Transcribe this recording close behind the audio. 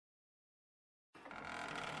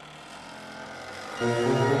Kip.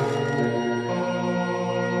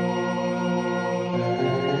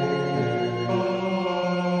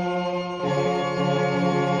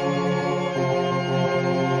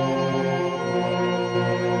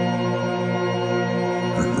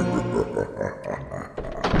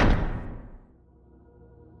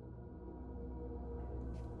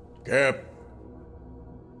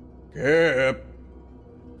 Kip.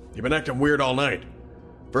 You've been acting weird all night.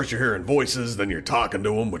 First you're hearing voices, then you're talking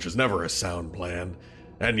to them, which is never a sound plan.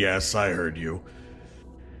 And yes, I heard you.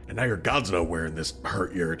 And now your god's nowhere in this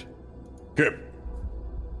hurt yurt. Kip.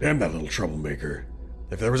 Damn that little troublemaker.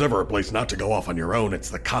 If there was ever a place not to go off on your own, it's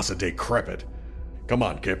the Casa de Crepit. Come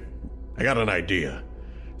on, Kip. I got an idea.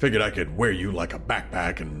 Figured I could wear you like a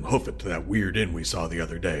backpack and hoof it to that weird inn we saw the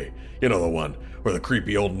other day. You know, the one where the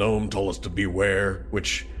creepy old gnome told us to beware,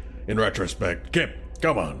 which, in retrospect, Kip,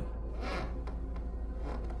 come on.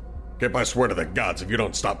 Kip, I swear to the gods, if you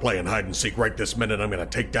don't stop playing hide-and-seek right this minute, I'm gonna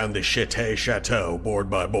take down this shitty chateau board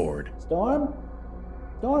by board. Storm?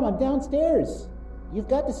 Storm, I'm downstairs. You've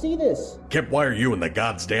got to see this. Kip, why are you in the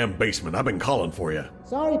god's damn basement? I've been calling for you.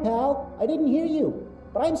 Sorry, pal. I didn't hear you.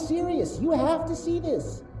 But I'm serious. You have to see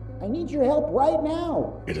this. I need your help right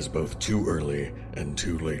now. It is both too early and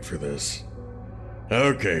too late for this.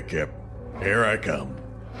 Okay, Kip. Here I come.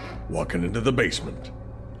 Walking into the basement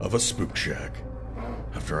of a spook shack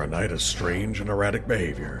after a night of strange and erratic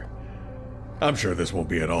behavior. I'm sure this won't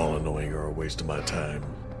be at all annoying or a waste of my time.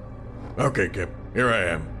 Okay, Kip. Here I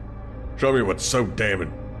am. Show me what's so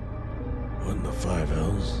damning. What in the 5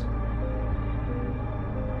 L's?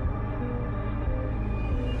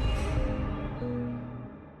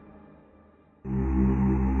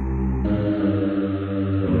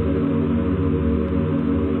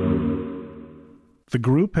 The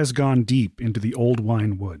group has gone deep into the Old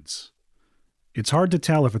Wine Woods. It's hard to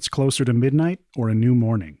tell if it's closer to midnight or a new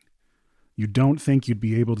morning. You don't think you'd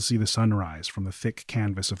be able to see the sunrise from the thick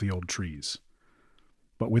canvas of the old trees.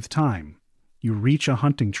 But with time, you reach a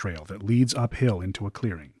hunting trail that leads uphill into a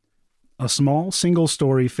clearing. A small,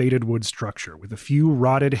 single-story faded wood structure with a few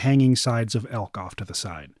rotted hanging sides of elk off to the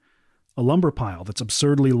side. A lumber pile that's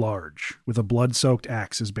absurdly large, with a blood-soaked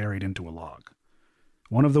axe is buried into a log.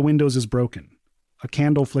 One of the windows is broken. A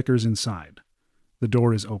candle flickers inside. The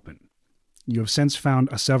door is open. You have since found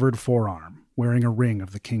a severed forearm, wearing a ring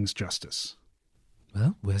of the King's Justice.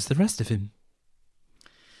 Well, where's the rest of him?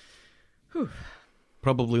 Whew.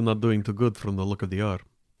 Probably not doing too good from the look of the arm.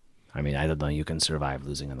 I mean, I don't know you can survive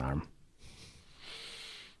losing an arm.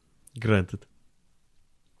 Granted.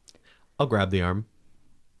 I'll grab the arm.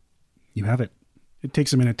 You have it. It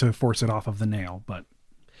takes a minute to force it off of the nail, but...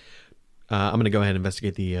 I'm going to go ahead and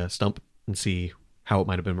investigate the stump and see how it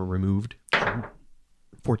might have been removed.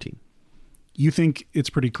 14. You think it's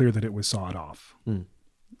pretty clear that it was sawed off.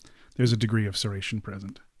 There's a degree of serration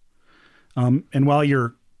present. And while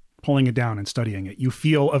you're pulling it down and studying it, you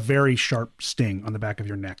feel a very sharp sting on the back of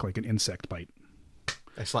your neck, like an insect bite.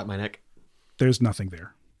 I slap my neck. There's nothing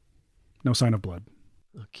there. No sign of blood.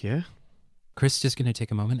 Okay. Chris is just going to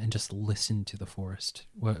take a moment and just listen to the forest.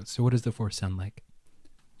 So what does the forest sound like?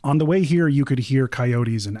 On the way here, you could hear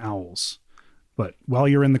coyotes and owls. But while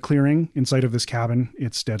you're in the clearing, inside of this cabin,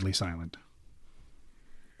 it's deadly silent.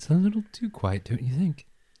 It's a little too quiet, don't you think?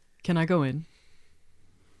 Can I go in?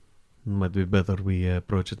 Might be better we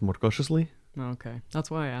approach it more cautiously. Okay, that's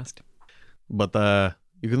why I asked. But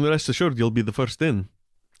you can rest assured you'll be the first in.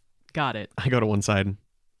 Got it. I go to one side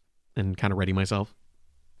and kind of ready myself.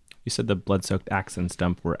 You said the blood-soaked axe and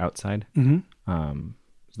stump were outside? Mm-hmm.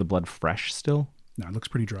 Is the blood fresh still? No, it looks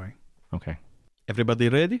pretty dry. Okay. Everybody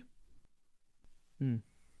ready?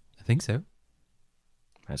 I think so.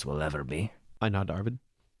 As will ever be. I nod to Arvid.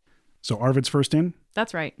 So Arvid's first in?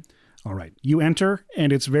 That's right. All right. You enter,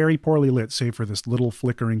 and it's very poorly lit, save for this little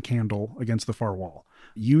flickering candle against the far wall.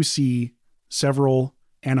 You see several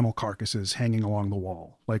animal carcasses hanging along the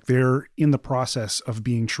wall, like they're in the process of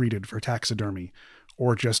being treated for taxidermy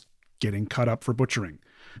or just getting cut up for butchering.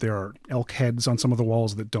 There are elk heads on some of the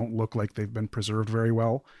walls that don't look like they've been preserved very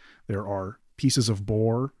well. There are pieces of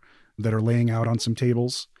boar that are laying out on some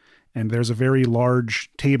tables, and there's a very large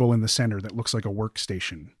table in the center that looks like a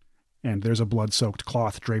workstation. And there's a blood-soaked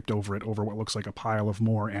cloth draped over it, over what looks like a pile of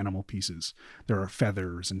more animal pieces. There are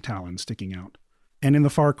feathers and talons sticking out. And in the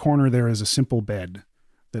far corner, there is a simple bed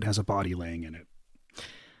that has a body laying in it.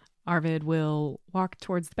 Arvid will walk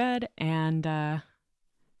towards the bed and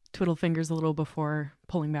twiddle fingers a little before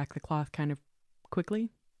pulling back the cloth kind of quickly.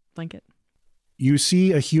 Blanket. You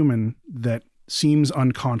see a human that seems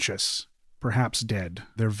unconscious, perhaps dead.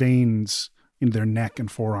 Their veins in their neck and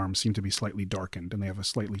forearms seem to be slightly darkened, and they have a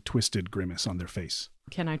slightly twisted grimace on their face.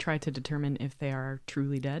 Can I try to determine if they are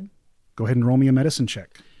truly dead? Go ahead and roll me a medicine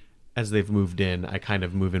check. As they've moved in, I kind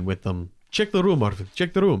of move in with them. Check the room, Arvid.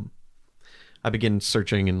 Check the room. I begin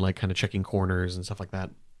searching and like kind of checking corners and stuff like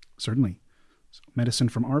that. Certainly. So, medicine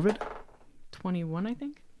from Arvid. 21, I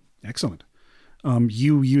think. Excellent.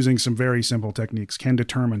 You, using some very simple techniques, can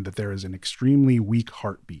determine that there is an extremely weak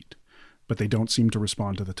heartbeat, but they don't seem to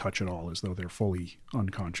respond to the touch at all, as though they're fully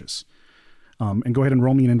unconscious. And go ahead and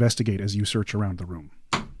roll me an investigate as you search around the room.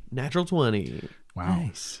 Natural 20. Wow.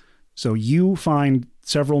 Nice. So you find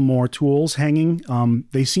several more tools hanging.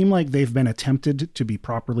 They seem like they've been attempted to be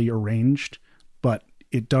properly arranged, but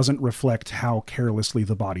it doesn't reflect how carelessly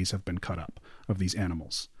the bodies have been cut up of these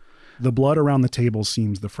animals. The blood around the table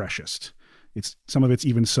seems the freshest. Some of it's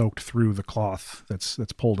even soaked through the cloth that's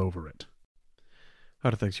pulled over it.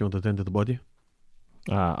 Artifacts, you want to tend to the body?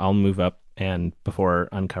 I'll move up, and before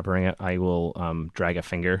uncovering it, I will drag a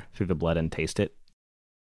finger through the blood and taste it.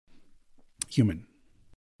 Human.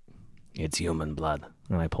 It's human blood.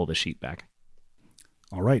 And I pull the sheet back.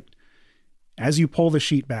 All right. As you pull the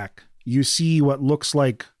sheet back, you see what looks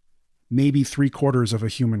like maybe 3/4 of a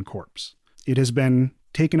human corpse. It has been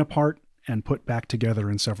taken apart and put back together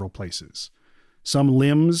in several places. Some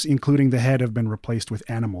limbs, including the head, have been replaced with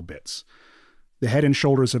animal bits. The head and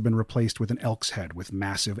shoulders have been replaced with an elk's head with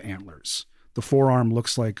massive antlers. The forearm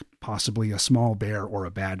looks like possibly a small bear or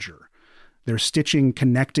a badger. There's stitching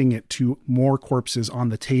connecting it to more corpses on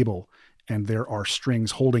the table, and there are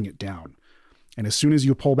strings holding it down. And as soon as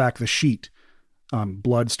you pull back the sheet,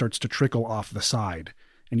 blood starts to trickle off the side,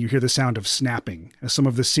 and you hear the sound of snapping as some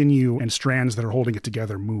of the sinew and strands that are holding it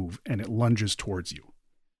together move, and it lunges towards you.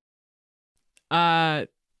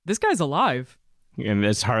 This guy's alive. And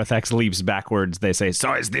as Harathax leaps backwards, they say,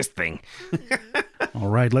 "So is this thing." All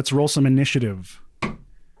right, let's roll some initiative.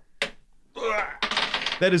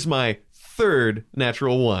 That is my third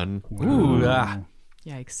natural 1. Ooh.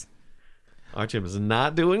 Yikes. Archim is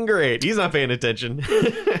not doing great. He's not paying attention.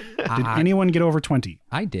 Did anyone get over 20?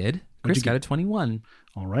 I did. Chris you got get? a 21.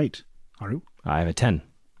 All right. Haru? I have a 10.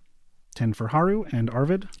 10 for Haru, and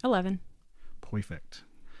Arvid? 11. Perfect.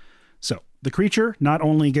 So, the creature not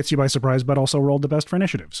only gets you by surprise, but also rolled the best for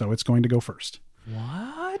initiative, so it's going to go first.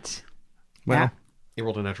 What? Well, He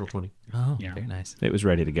rolled a natural 20. Oh, Yeah. very nice. it was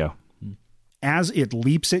ready to go. As it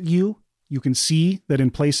leaps at you, you can see that in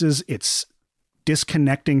places it's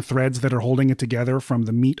disconnecting threads that are holding it together from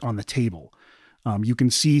the meat on the table. You can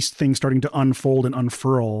see things starting to unfold and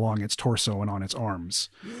unfurl along its torso and on its arms,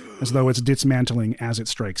 as though it's dismantling as it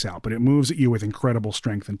strikes out, but it moves at you with incredible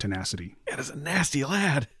strength and tenacity. That is a nasty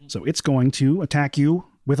lad. So it's going to attack you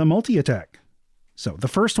with a multi-attack. So the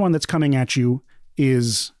first one that's coming at you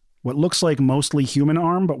is what looks like mostly human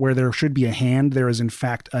arm, but where there should be a hand, there is in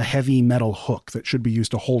fact a heavy metal hook that should be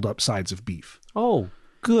used to hold up sides of beef. Oh,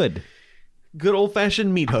 good. Good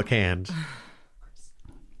old-fashioned meat hook hand.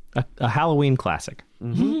 A Halloween classic.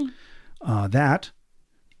 That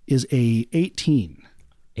is a 18.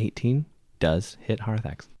 18 does hit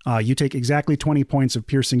Harathax. You take exactly 20 points of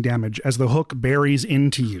piercing damage as the hook buries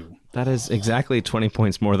into you. That is exactly 20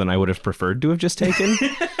 points more than I would have preferred to have just taken.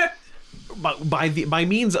 By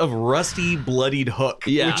means of rusty, bloodied hook,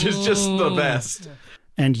 which is just the best.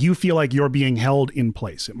 And you feel like you're being held in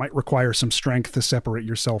place. It might require some strength to separate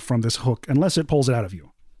yourself from this hook unless it pulls it out of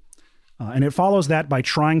you. And it follows that by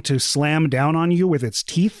trying to slam down on you with its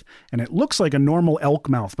teeth. And it looks like a normal elk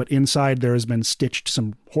mouth, but inside there has been stitched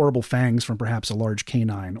some horrible fangs from perhaps a large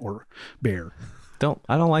canine or bear.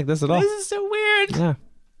 I don't like this at all. This is so weird. Yeah.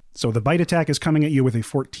 So the bite attack is coming at you with a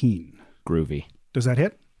 14. Groovy. Does that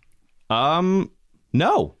hit?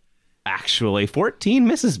 No. Actually, 14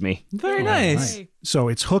 misses me. Very nice. Hey. So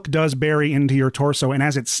its hook does bury into your torso, and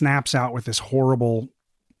as it snaps out with this horrible,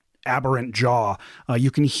 aberrant jaw,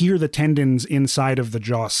 you can hear the tendons inside of the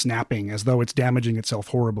jaw snapping as though it's damaging itself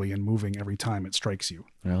horribly and moving every time it strikes you.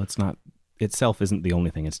 Well, it's not. Itself isn't the only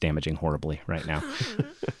thing it's damaging horribly right now.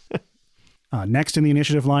 Next in the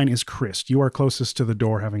initiative line is Chris. You are closest to the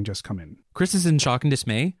door, having just come in. Chris is in shock and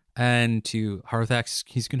dismay, and to Harathax,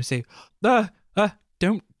 he's going to say,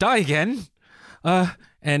 don't die again,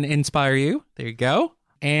 and inspire you. There you go.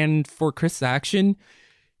 And for Chris' action,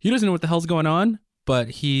 he doesn't know what the hell's going on, but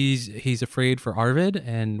he's afraid for Arvid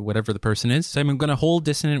and whatever the person is. So I'm going to hold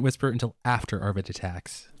Dissonant Whisper until after Arvid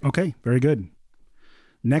attacks. Okay, very good.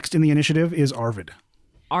 Next in the initiative is Arvid.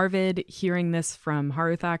 Arvid, hearing this from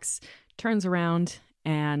Harathax, turns around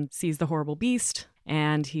and sees the horrible beast,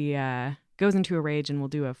 and he goes into a rage and will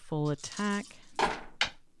do a full attack.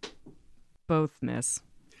 Both miss.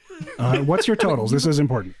 What's your totals? This is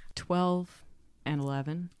important. 12 and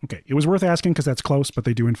 11. Okay, it was worth asking because that's close, but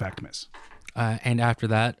they do in fact miss. And after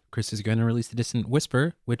that, Chris is going to release the Dissonant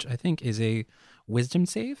Whisper, which I think is a wisdom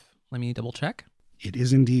save. Let me double check. It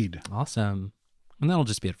is indeed. Awesome. And that'll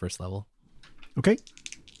just be at first level. Okay.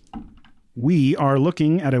 We are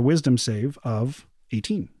looking at a wisdom save of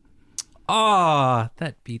 18. Ah,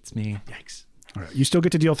 that beats me. Yikes. All right, you still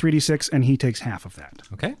get to deal 3d6, and he takes half of that.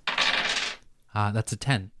 Okay. That's a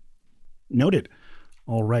 10. Noted.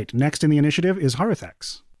 All right, next in the initiative is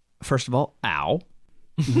Harithax. First of all, ow.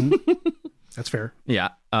 That's fair. Yeah.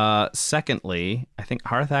 Secondly, I think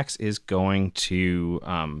Harithax is going to...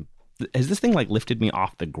 has this thing like lifted me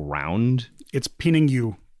off the ground? It's pinning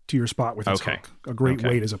you to your spot with its Okay. hook. A great Okay.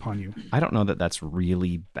 weight is upon you. I don't know that that's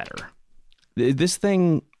really better. This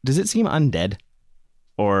thing, does it seem undead?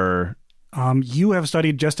 Or... You have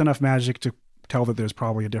studied just enough magic to tell that there's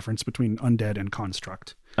probably a difference between undead and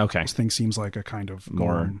construct. Okay. This thing seems like a kind of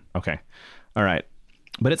More... golem. Okay. All right.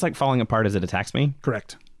 But it's like falling apart as it attacks me?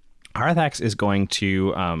 Correct. Harithax is going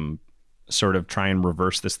to sort of try and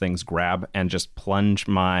reverse this thing's grab and just plunge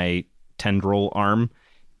my tendril arm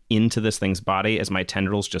into this thing's body as my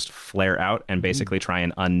tendrils just flare out and basically try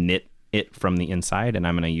and unknit it from the inside. And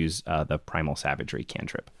I'm going to use the Primal Savagery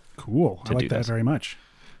cantrip. Cool. I To like do that this. very much.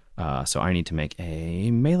 So I need to make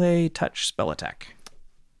a melee touch spell attack.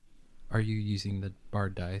 Are you using the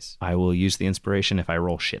bard dice? I will use the inspiration if I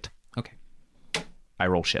roll shit. Okay. I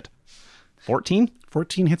roll shit. 14?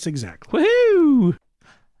 14 hits exactly. Woohoo!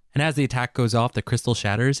 And as the attack goes off, the crystal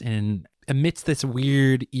shatters and emits this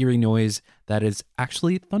weird, eerie noise that is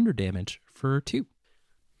actually thunder damage for 2.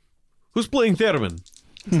 Who's playing theremin?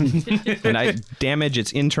 And I damage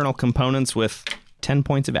its internal components with 10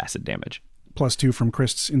 points of acid damage. +2 from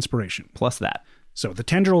Christ's inspiration. Plus that. So the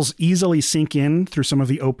tendrils easily sink in through some of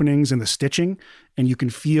the openings in the stitching, and you can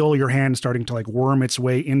feel your hand starting to like worm its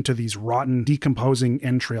way into these rotten, decomposing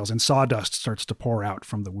entrails, and sawdust starts to pour out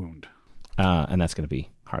from the wound. And that's going to be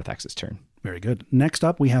Harithax's turn. Very good. Next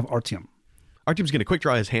up, we have Artyom. Artyom's going to quick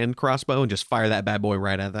draw his hand crossbow and just fire that bad boy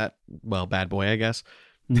right at that. Well, bad boy, I guess.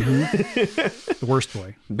 The worst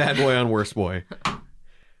boy. Bad boy on worst boy.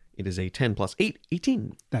 It is a 10 plus 8,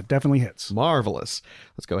 18. That definitely hits. Marvelous.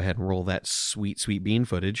 Let's go ahead and roll that sweet, sweet bean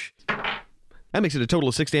footage. That makes it a total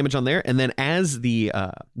of 6 damage on there. And then as the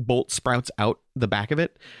bolt sprouts out the back of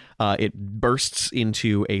it, it bursts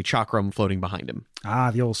into a chakram floating behind him.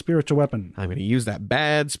 Ah, the old spiritual weapon. I'm going to use that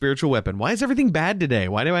bad spiritual weapon. Why is everything bad today?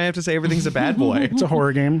 Why do I have to say everything's a bad boy? It's a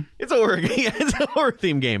horror game. It's a horror game. It's a horror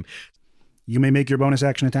theme game. You may make your bonus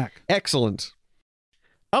action attack. Excellent.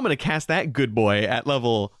 I'm going to cast that good boy at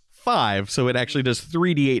level 5, so it actually does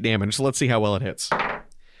 3d8 damage. So let's see how well it hits.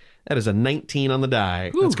 That is a 19 on the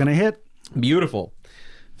die. That's going to hit. Beautiful.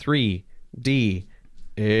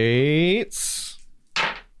 3d8s.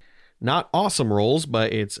 Not awesome rolls,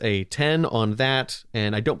 but it's a 10 on that,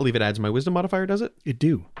 and I don't believe it adds my wisdom modifier, does it? It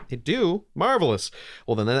do. It do. Marvelous.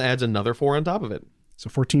 Well, then that adds another 4 on top of it. So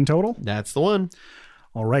 14 total. That's the one.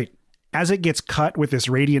 All right. As it gets cut with this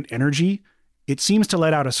radiant energy, it seems to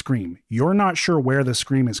let out a scream. You're not sure where the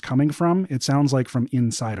scream is coming from. It sounds like from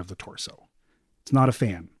inside of the torso. It's not a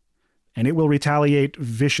fan. And it will retaliate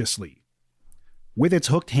viciously. With its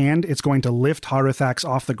hooked hand, it's going to lift Harithax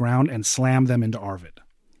off the ground and slam them into Arvid.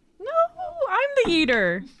 No, I'm the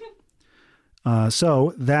eater.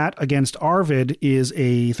 So that against Arvid is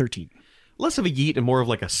a 13. Less of a yeet and more of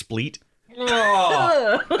like a spleet.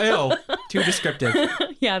 Oh, ew. Too descriptive.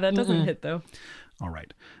 Yeah, that doesn't hit though. All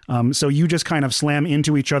right. So you just kind of slam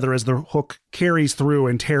into each other as the hook carries through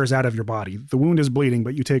and tears out of your body. The wound is bleeding,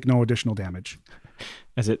 but you take no additional damage.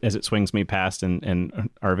 As it swings me past and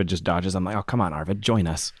Arvid just dodges, I'm like, oh, come on, Arvid, join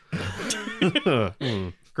us.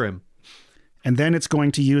 Grim. And then it's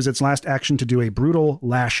going to use its last action to do a brutal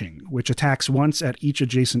lashing, which attacks once at each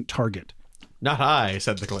adjacent target. Not I,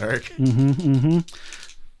 said the cleric.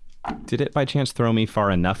 Did it by chance throw me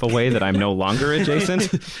far enough away that I'm no longer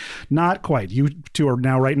adjacent? Not quite. You two are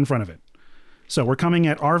now right in front of it. So we're coming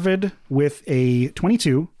at Arvid with a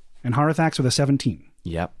 22 and Harithax with a 17.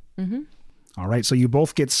 Yep. All right, so you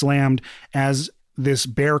both get slammed as this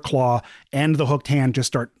bear claw and the hooked hand just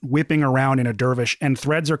start whipping around in a dervish, and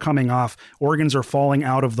threads are coming off. Organs are falling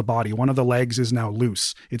out of the body. One of the legs is now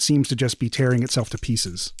loose. It seems to just be tearing itself to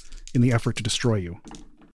pieces in the effort to destroy you.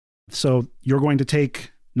 So you're going to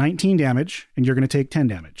take 19 damage, and you're going to take 10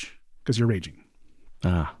 damage because you're raging.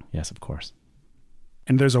 Ah, yes, of course.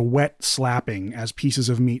 And there's a wet slapping as pieces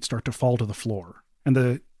of meat start to fall to the floor, and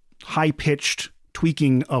the high-pitched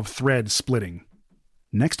tweaking of thread splitting.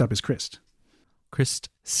 Next up is Christ. Christ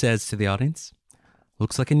says to the audience,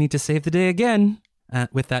 "Looks like I need to save the day again.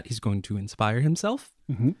 With that, he's going to inspire himself.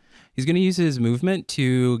 Mhm. He's going to use his movement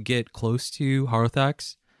to get close to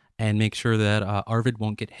Harothax and make sure that Arvid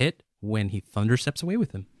won't get hit when he thunder steps away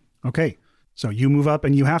with him. Okay. So you move up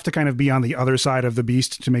and you have to kind of be on the other side of the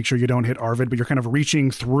beast to make sure you don't hit Arvid, but you're kind of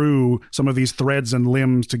reaching through some of these threads and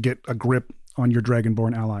limbs to get a grip on your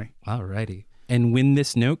Dragonborn ally. Alrighty. And when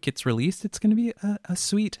this note gets released, it's going to be a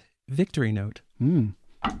sweet victory note.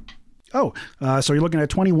 Oh, so you're looking at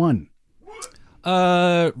 21.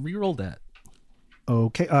 Reroll that.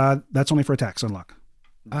 Okay. That's only for attacks. Unlock.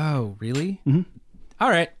 Oh, really? Mhm. All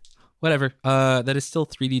right. Whatever. That is still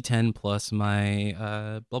 3d10 plus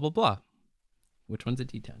my blah, blah, blah. Which one's a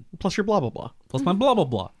d10? Plus your blah, blah, blah. Plus my blah, blah,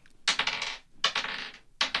 blah.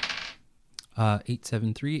 8,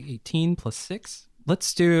 7, 3, 18 plus 6.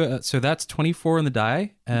 Let's do, so that's 24 on the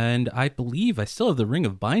die. And I believe I still have the Ring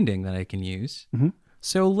of Binding that I can use. Mhm.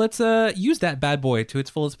 So let's use that bad boy to its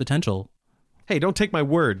fullest potential. Hey, don't take my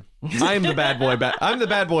word. I'm the bad boy. I'm the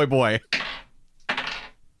bad boy.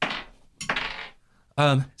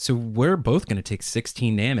 So we're both going to take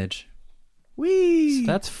 16 damage. Whee!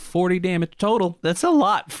 So that's 40 damage total. That's a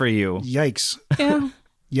lot for you. Yikes. Yeah.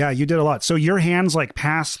 Yeah, you did a lot. So your hands like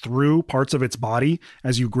pass through parts of its body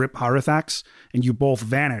as you grip Harothax, and you both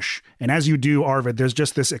vanish. And as you do, Arvid, there's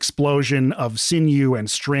just this explosion of sinew and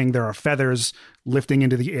string. There are feathers lifting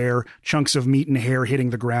into the air, chunks of meat and hair hitting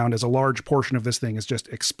the ground as a large portion of this thing is just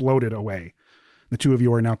exploded away. The two of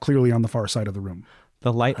you are now clearly on the far side of the room.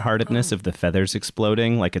 The lightheartedness of the feathers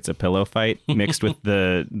exploding like it's a pillow fight mixed with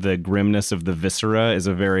the grimness of the viscera is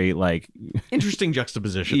a very like Interesting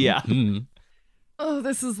juxtaposition. yeah. Oh,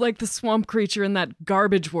 this is like the swamp creature in that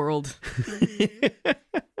garbage world.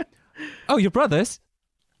 Oh, your brothers?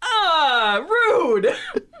 Ah, rude!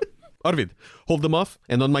 Arvid, hold them off,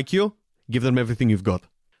 and on my cue, give them everything you've got.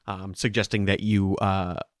 Suggesting that you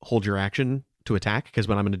hold your action to attack, because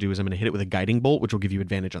what I'm going to do is I'm going to hit it with a guiding bolt, which will give you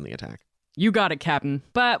advantage on the attack. You got it, Captain.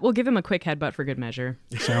 But we'll give him a quick headbutt for good measure.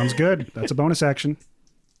 Sounds good. That's a bonus action.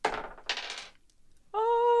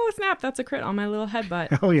 Oh, snap. That's a crit on my little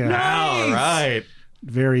headbutt. Oh, yeah. All right.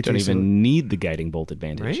 Very Don't tasty. even need the guiding bolt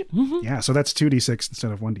advantage. Right? Yeah, so that's 2d6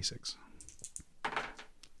 instead of 1d6.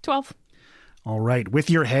 12. All right. With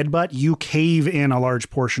your headbutt, you cave in a large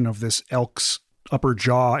portion of this elk's upper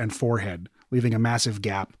jaw and forehead, leaving a massive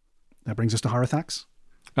gap. That brings us to Harothax.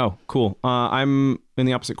 Oh, cool. I'm in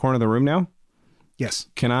the opposite corner of the room now. Yes.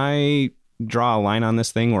 Can I draw a line on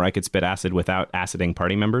this thing where I could spit acid without aciding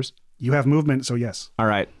party members? You have movement, so yes. All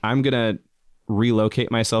right. I'm going to relocate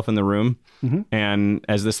myself in the room. And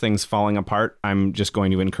as this thing's falling apart, I'm just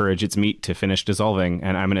going to encourage its meat to finish dissolving.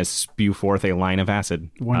 And I'm going to spew forth a line of acid.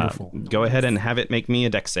 Wonderful. Go ahead and have it make me a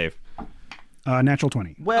dex save. Natural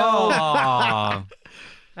 20. Oh,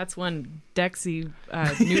 That's one Dexy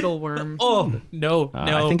noodle worm. oh no,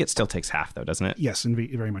 no. I think it still takes half, though, doesn't it? Yes, and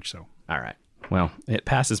very much so. All right. Well, it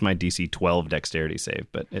passes my DC 12 dexterity save,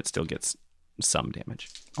 but it still gets some damage.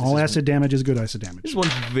 All acid damage is good acid damage. This is one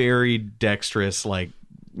very dexterous, like,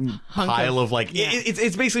 pile of like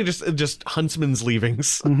it's basically just huntsman's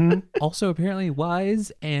leavings. Also apparently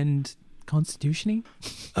wise and constitution-y.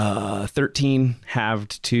 13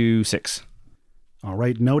 halved to 6. All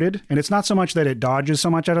right, noted. And it's not so much that it dodges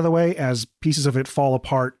so much out of the way as pieces of it fall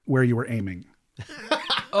apart where you were aiming.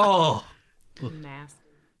 Oh, Nasty.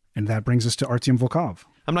 And that brings us to Artyom Volkov.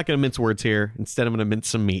 I'm not going to mince words here. Instead, I'm going to mince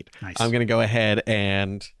some meat. Nice. I'm going to go ahead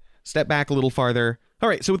and step back a little farther. All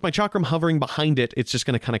right, so with my chakram hovering behind it, it's just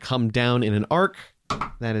going to kind of come down in an arc.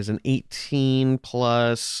 That is an 18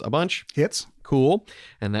 plus a bunch. Hits Cool.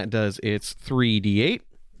 And that does its 3d8.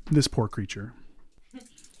 this poor creature.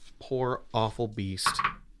 Poor, awful beast.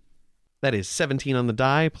 That is 17 on the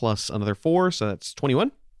die plus another 4, so that's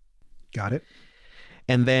 21. Got it.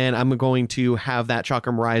 And then I'm going to have that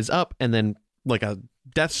chakram rise up, and then like a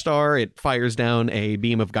Death Star, it fires down a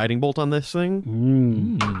beam of guiding bolt on this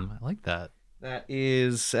thing. I like that. That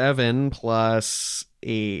is 7 plus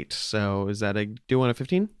 8. So is that a do on a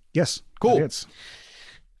 15? Yes. Cool. That hits.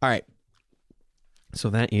 All right. So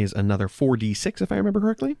that is another 4d6 if I remember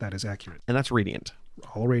correctly. That is accurate. And that's radiant.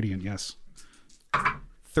 All radiant, yes.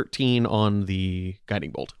 13 on the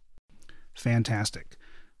guiding bolt. Fantastic.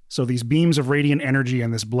 So these beams of radiant energy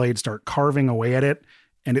and this blade start carving away at it,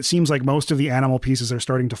 and it seems like most of the animal pieces are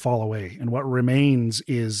starting to fall away. And what remains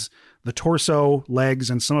is the torso, legs,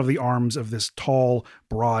 and some of the arms of this tall,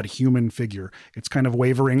 broad human figure. It's kind of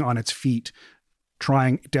wavering on its feet,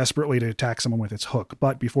 trying desperately to attack someone with its hook.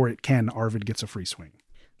 But before it can, Arvid gets a free swing.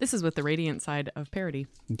 This is with the radiant side of parody.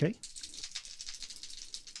 Okay.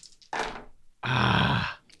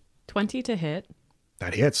 20 to hit.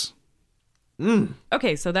 That hits.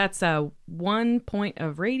 Okay, so that's 1 point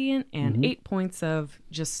of radiant and 8 points of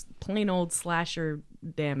just plain old slasher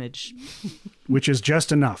damage. Which is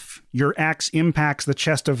just enough. Your axe impacts the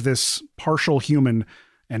chest of this partial human,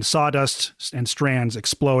 and sawdust and strands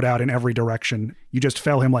explode out in every direction. You just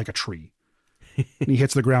fell him like a tree. And he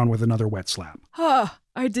hits the ground with another wet slap.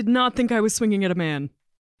 I did not think I was swinging at a man.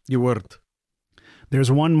 You weren't. There's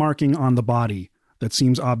one marking on the body that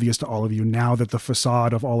seems obvious to all of you now that the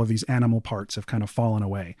facade of all of these animal parts have kind of fallen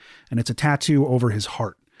away. And it's a tattoo over his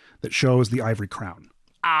heart that shows the ivory crown.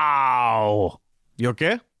 Ow! You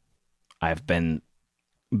okay? I've been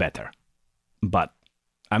better, but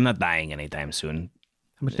I'm not dying anytime soon.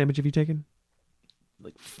 How much damage have you taken?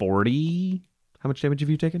 Like 40? How much damage have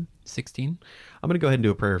you taken? 16. I'm going to go ahead and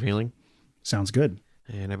do a prayer of healing. Sounds good.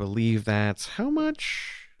 And I believe that's how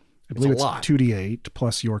much? I believe it's a lot. 2d8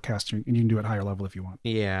 plus your casting, and you can do it higher level if you want.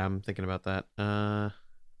 Yeah, I'm thinking about that. I'm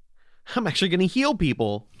actually going to heal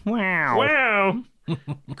people. Wow.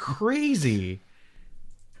 Crazy.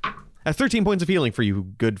 That's 13 points of healing for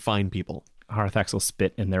you good, fine people. Harthax will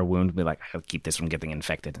spit in their wound and be like, I'll keep this from getting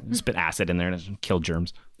infected. Spit acid in there and kill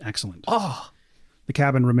germs. Excellent. Oh, The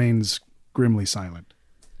cabin remains grimly silent.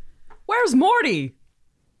 Where's Morty?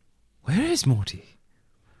 Where is Morty?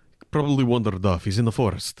 Probably wandered off. He's in the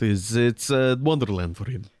forest. It's a wonderland for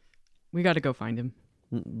him. We got to go find him.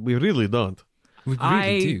 We really don't. We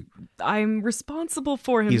really do. I'm responsible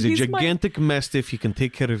for him. He's a my- gigantic mastiff. He can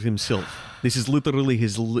take care of himself. This is literally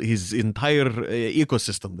his entire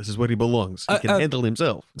ecosystem. This is where he belongs. He can handle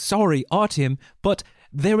himself. Sorry, Artyom, but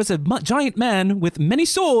there was a giant man with many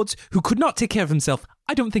swords who could not take care of himself.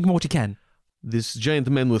 I don't think Morty can. This giant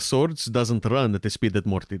man with swords doesn't run at the speed that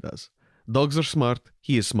Morty does. Dogs are smart.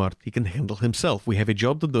 He is smart. He can handle himself. We have a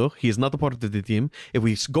job to do. He is not a part of the team. If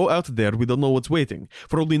we go out there, we don't know what's waiting.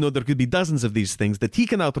 For all we know, there could be dozens of these things that he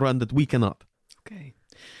can outrun that we cannot. Okay.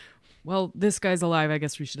 Well, this guy's alive. I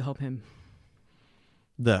guess we should help him.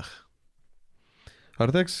 Duh.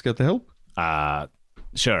 Artex, got the help?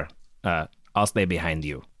 Sure. I'll stay behind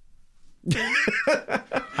you.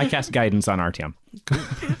 I cast guidance on Artyom.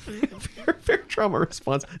 Fair trauma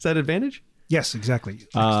response. Is that advantage? Yes, exactly.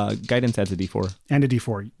 Guidance adds a D4. And a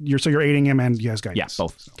d4. You're aiding him and he has guidance. Yeah,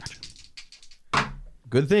 both.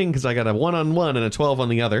 Good thing, because I got a 1-on-1 and a 12 on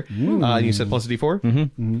the other. And you said plus a d4?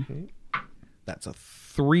 Mm-hmm. Okay. That's a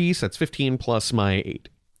 3, so that's 15 plus my 8.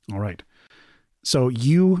 All right. So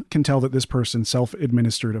you can tell that this person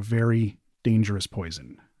self-administered a very dangerous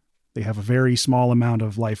poison. They have a very small amount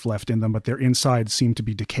of life left in them, but their insides seem to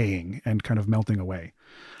be decaying and kind of melting away.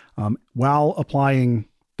 While applying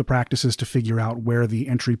the practices to figure out where the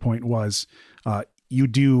entry point was, you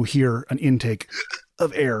do hear an intake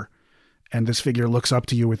of air, and this figure looks up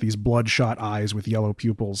to you with these bloodshot eyes with yellow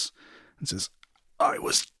pupils and says, I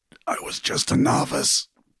was just a novice,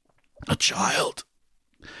 a child,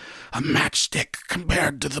 a matchstick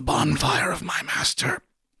compared to the bonfire of my master,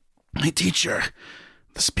 my teacher,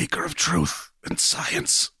 the speaker of truth and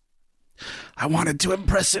science. I wanted to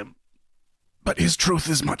impress him, but his truth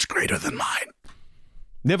is much greater than mine.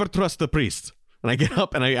 Never trust the priest. And I get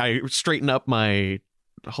up and I straighten up my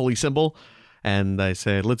holy symbol and I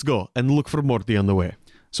say, let's go and look for Morty on the way.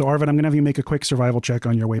 So, Arvid, I'm going to have you make a quick survival check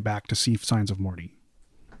on your way back to see signs of Morty.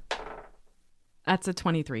 That's a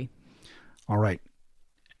 23. All right.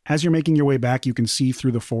 As you're making your way back, you can see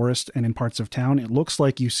through the forest and in parts of town, it looks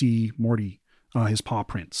like you see Morty, his paw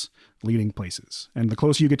prints, leading places. And the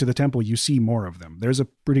closer you get to the temple, you see more of them. There's a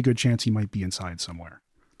pretty good chance he might be inside somewhere.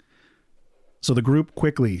 So the group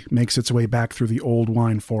quickly makes its way back through the old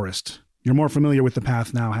wine forest. You're more familiar with the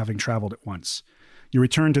path now, having traveled it once. You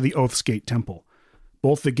return to the Oath's Gate Temple.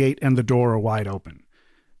 Both the gate and the door are wide open.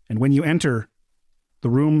 And when you enter, the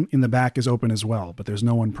room in the back is open as well, but there's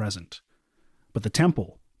no one present. But the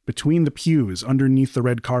temple, between the pews, underneath the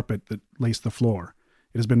red carpet that laced the floor,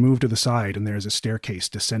 it has been moved to the side, and there is a staircase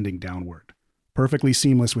descending downward, perfectly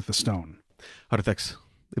seamless with the stone. Artex,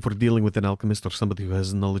 if we're dealing with an alchemist or somebody who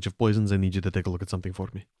has knowledge of poisons, I need you to take a look at something for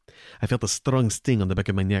me. I felt a strong sting on the back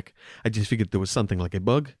of my neck. I just figured there was something like a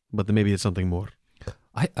bug, but maybe it's something more.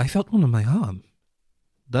 I felt one on my arm.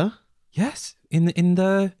 Duh? Yes, in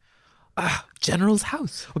the general's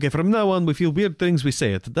house. Okay, from now on, we feel weird things, we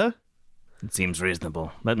say it, duh? It seems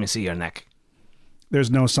reasonable. Let me see your neck. There's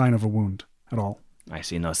no sign of a wound at all. I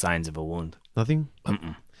see no signs of a wound. Nothing?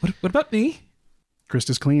 What about me?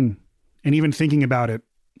 Krista's clean. And even thinking about it,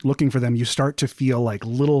 looking for them, you start to feel like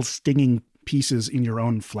little stinging pieces in your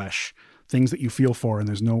own flesh, things that you feel for, and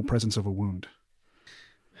there's no presence of a wound.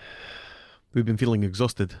 We've been feeling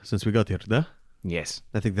exhausted since we got here, duh? Yes.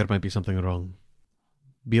 I think there might be something wrong.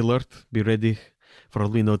 Be alert, be ready. For all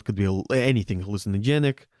we know, it could be anything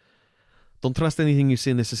hallucinogenic. Don't trust anything you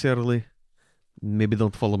say necessarily. Maybe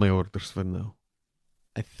don't follow my orders for now.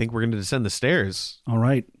 I think we're going to descend the stairs. All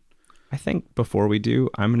right. I think before we do,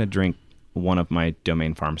 I'm going to drink one of my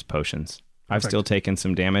Domain Farms potions. I've still taken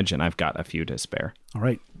some damage, and I've got a few to spare. All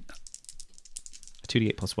right.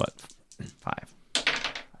 2d8 plus what? 5.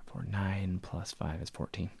 4, 9 plus 5 is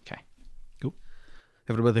 14. Okay. Cool.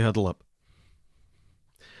 Everybody huddle up.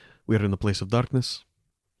 We are in a place of darkness.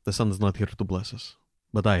 The sun is not here to bless us,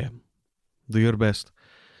 but I am. Do your best.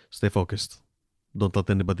 Stay focused. Don't let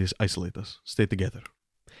anybody isolate us. Stay together.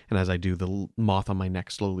 And as I do, the moth on my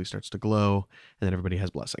neck slowly starts to glow, and then everybody has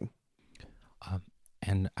blessing.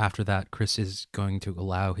 And after that, Chris is going to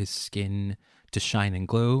allow his skin to shine and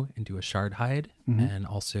glow and do a shard hide, and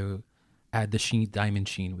also add the diamond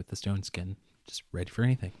sheen with the stone skin. Just ready for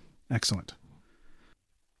anything. Excellent.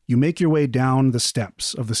 You make your way down the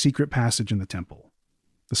steps of the secret passage in the temple.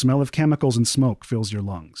 The smell of chemicals and smoke fills your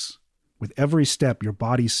lungs. With every step, your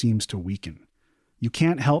body seems to weaken. You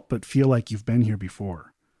can't help but feel like you've been here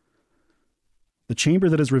before. The chamber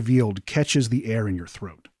that is revealed catches the air in your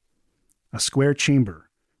throat. A square chamber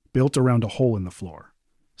built around a hole in the floor.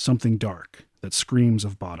 Something dark that screams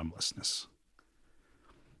of bottomlessness.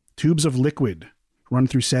 Tubes of liquid run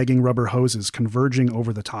through sagging rubber hoses converging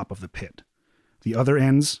over the top of the pit. The other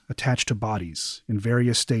ends attached to bodies in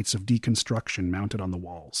various states of deconstruction mounted on the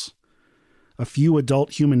walls. A few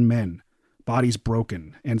adult human men, bodies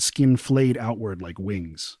broken and skin flayed outward like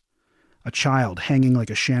wings. A child hanging like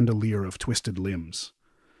a chandelier of twisted limbs.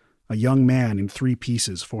 A young man in 3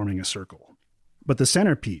 pieces forming a circle. But the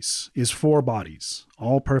centerpiece is 4 bodies,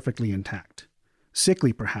 all perfectly intact.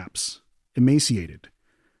 Sickly, perhaps, emaciated,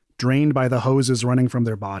 drained by the hoses running from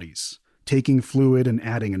their bodies, taking fluid and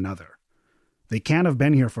adding another. They can't have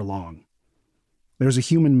been here for long. There's a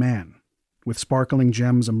human man, with sparkling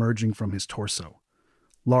gems emerging from his torso,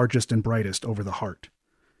 largest and brightest over the heart.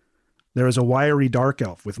 There is a wiry dark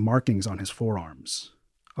elf with markings on his forearms.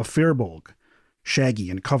 A firbolg, shaggy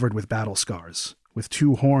and covered with battle scars, with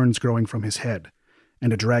 2 horns growing from his head,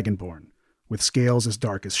 and a dragonborn, with scales as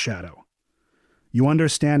dark as shadow. You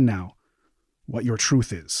understand now what your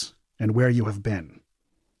truth is, and where you have been.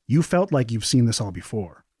 You felt like you've seen this all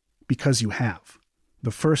before, because you have.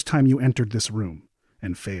 The first time you entered this room,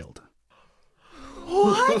 and failed.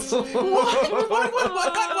 What? What?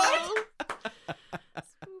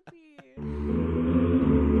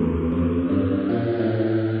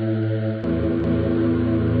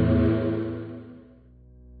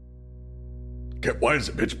 Kip, why is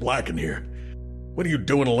it pitch black in here? What are you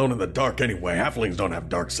doing alone in the dark anyway? Halflings don't have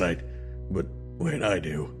dark sight. But wait, I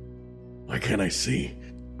do. Why can't I see?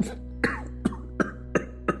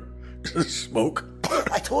 Smoke?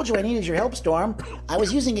 I told you I needed your help, Storm. I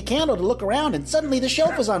was using a candle to look around, and suddenly the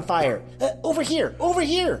shelf was on fire. Over here! Over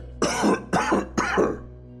here!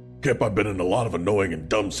 Kip, I've been in a lot of annoying and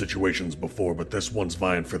dumb situations before, but this one's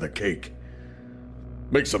vying for the cake.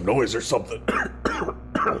 Make some noise or something.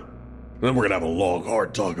 Then we're gonna have a long,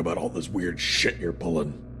 hard talk about all this weird shit you're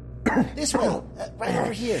pulling. This way. Right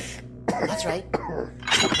over here. That's right.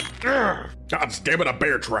 God damn it, a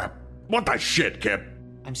bear trap. What the shit, Kip?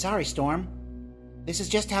 I'm sorry, Storm. This is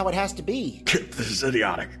just how it has to be. Kip, this is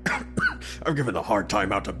idiotic. I've given a hard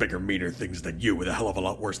time out to bigger, meaner things than you with a hell of a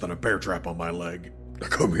lot worse than a bear trap on my leg. Now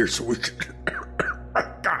come here so we can...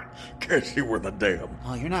 God, can't see worth a damn.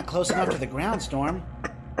 Oh, you're not close enough to the ground, Storm.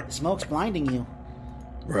 The smoke's blinding you.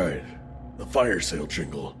 Right. The fire sale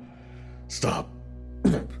jingle. Stop.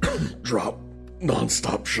 Drop.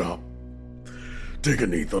 Non-stop shop. Take a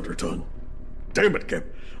knee, Thundertongue. Damn it,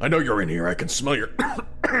 Kip. I know you're in here. I can smell your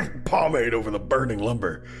pomade over the burning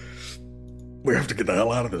lumber. We have to get the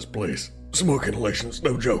hell out of this place. Smoke inhalation's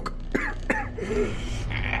no joke.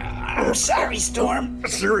 I'm sorry, Storm.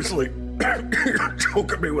 Seriously, you're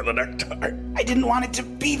choking me with a necktie. I didn't want it to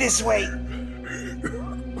be this way.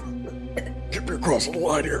 Kip, you're crossing the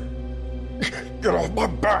line here. Get off my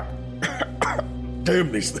back.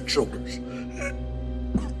 Damn these thick shoulders.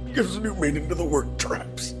 Gives a new meaning to the word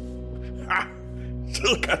traps.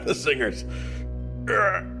 Still got the singers.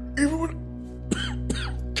 Even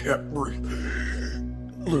when can't breathe.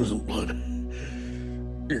 Losing blood.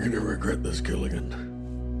 You're gonna regret this,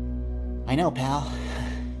 Gilligan. I know, pal.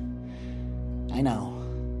 I know.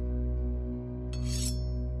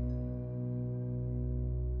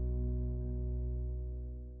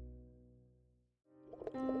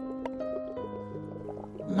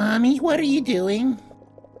 Mommy, what are you doing?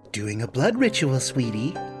 Doing a blood ritual,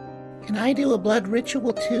 sweetie. Can I do a blood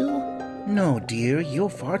ritual too? No, dear, you're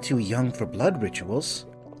far too young for blood rituals.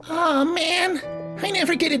 Aw, man. I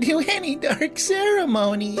never get to do any dark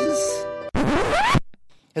ceremonies.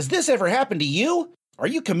 Has this ever happened to you? Are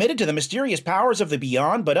you committed to the mysterious powers of the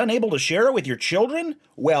beyond but unable to share it with your children?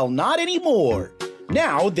 Well, not anymore.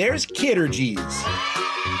 Now there's Kittergies.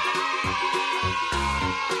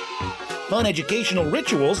 Fun educational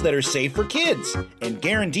rituals that are safe for kids and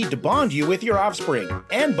guaranteed to bond you with your offspring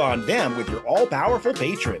and bond them with your all-powerful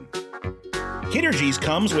patron. Kittergies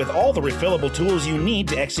comes with all the refillable tools you need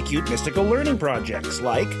to execute mystical learning projects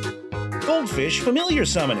like Goldfish Familiar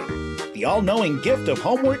Summoning, the all-knowing gift of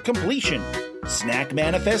homework completion, Snack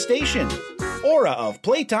Manifestation, Aura of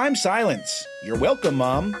Playtime Silence, you're welcome,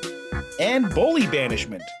 Mom, and Bully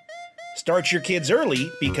Banishment. Start your kids early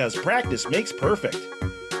because practice makes perfect.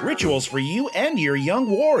 Rituals for you and your young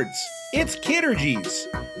wards. It's Kittergies.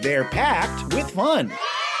 They're packed with fun.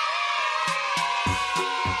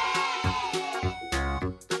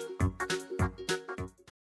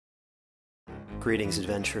 Greetings,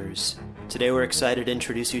 adventurers. Today we're excited to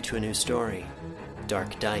introduce you to a new story,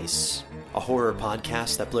 Dark Dice, a horror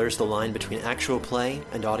podcast that blurs the line between actual play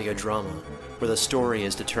and audio drama, where the story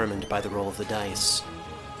is determined by the roll of the dice.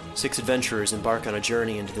 6 adventurers embark on a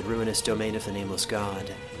journey into the ruinous domain of the Nameless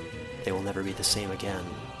God. They will never be the same again.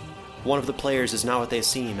 One of the players is not what they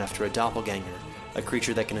seem after a doppelganger, a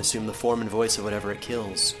creature that can assume the form and voice of whatever it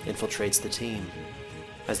kills, infiltrates the team.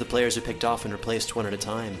 As the players are picked off and replaced one at a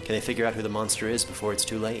time, can they figure out who the monster is before it's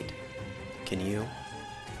too late? Can you?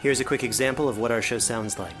 Here's a quick example of what our show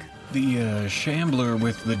sounds like. The shambler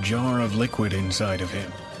with the jar of liquid inside of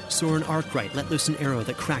him. Soren Arkwright let loose an arrow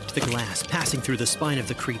that cracked the glass, passing through the spine of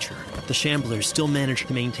the creature. The shambler still managed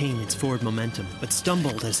to maintain its forward momentum, but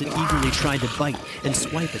stumbled as it eagerly tried to bite and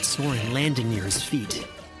swipe at Soren, landing near his feet.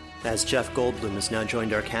 As Jeff Goldblum has now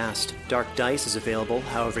joined our cast, Dark Dice is available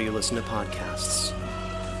however you listen to podcasts.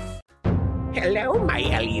 Hello, my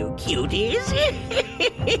LU cuties.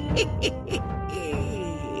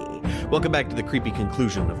 Welcome back to the creepy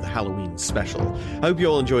conclusion of the Halloween special. I hope you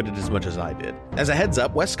all enjoyed it as much as I did. As a heads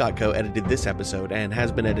up, Wes Scott co-edited this episode and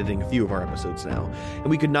has been editing a few of our episodes now, and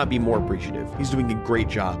we could not be more appreciative. He's doing a great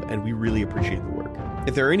job, and we really appreciate the work.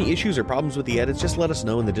 If there are any issues or problems with the edits, just let us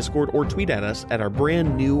know in the Discord or tweet at us at our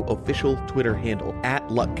brand new official Twitter handle,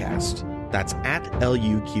 @LuckCast. That's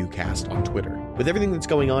 @LUQcast on Twitter. With everything that's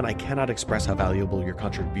going on, I cannot express how valuable your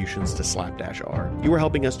contributions to Slapdash are. You are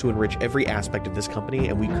helping us to enrich every aspect of this company,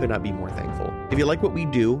 and we could not be more thankful. If you like what we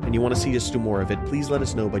do and you want to see us do more of it, please let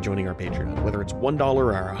us know by joining our Patreon. Whether it's $1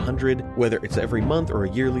 or $100, whether it's every month or a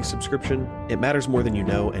yearly subscription, it matters more than you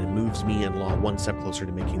know, and it moves me and Law one step closer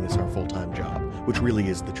to making this our full-time job, which really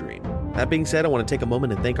is the dream. That being said, I want to take a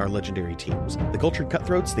moment and thank our legendary teams. The Cultured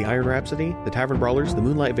Cutthroats, the Iron Rhapsody, the Tavern Brawlers, the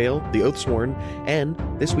Moonlight Veil, the Oathsworn, and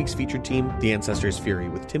this week's featured team, the Ancestors Fury,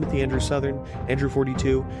 with Timothy Andrew Southern,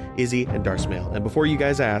 Andrew42, Izzy, and Darsmail. And before you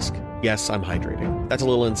guys ask, yes, I'm hydrating. That's a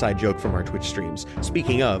little inside joke from our Twitch streams.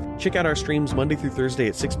 Speaking of, check out our streams Monday through Thursday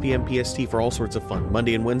at 6 p.m. PST for all sorts of fun.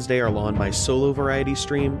 Monday and Wednesday are Law and my solo variety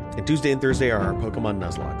stream, and Tuesday and Thursday are our Pokemon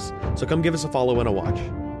Nuzlocks. So come give us a follow and a watch.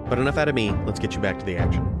 But enough out of me, let's get you back to the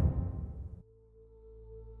action.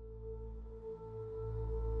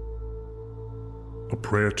 A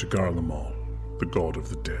prayer to Garlemald, the god of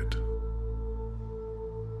the dead.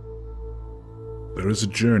 There is a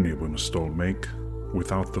journey we must all make,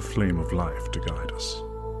 without the flame of life to guide us.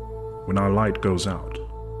 When our light goes out,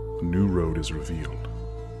 a new road is revealed,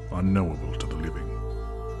 unknowable to the living.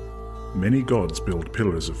 Many gods build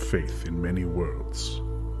pillars of faith in many worlds,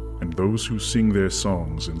 and those who sing their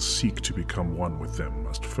songs and seek to become one with them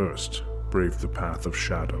must first brave the path of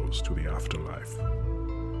shadows to the afterlife.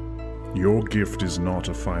 Your gift is not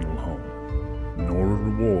a final home, nor a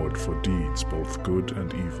reward for deeds both good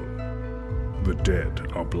and evil. The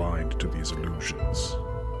dead are blind to these illusions.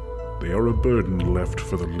 They are a burden left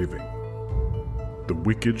for the living. The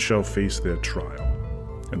wicked shall face their trial,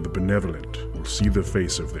 and the benevolent will see the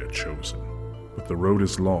face of their chosen. But the road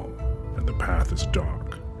is long, and the path is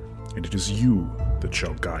dark, and it is you that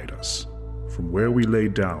shall guide us, from where we lay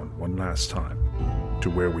down one last time, to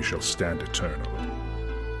where we shall stand eternal.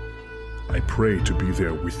 I pray to be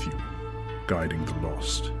there with you, guiding the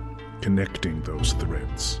lost, connecting those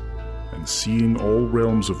threads, and seeing all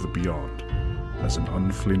realms of the beyond as an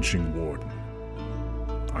unflinching warden.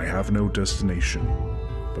 I have no destination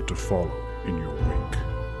but to follow in your wake,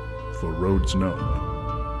 for roads known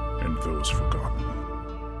and those forgotten.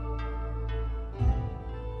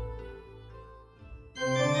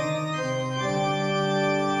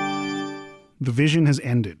 The vision has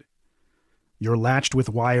ended. You're latched with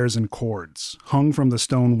wires and cords, hung from the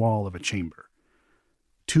stone wall of a chamber.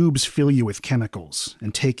 Tubes fill you with chemicals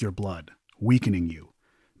and take your blood, weakening you,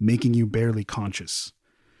 making you barely conscious.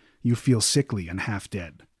 You feel sickly and half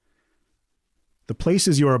dead. The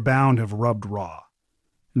places you are bound have rubbed raw,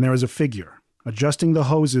 and there is a figure adjusting the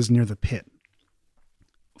hoses near the pit.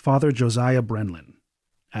 Father Josiah Brenlin,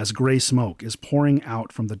 as gray smoke is pouring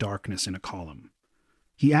out from the darkness in a column.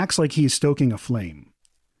 He acts like he is stoking a flame,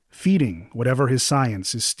 feeding whatever his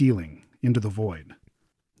science is stealing into the void.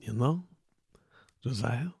 You know,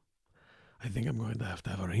 Josiah, I think I'm going to have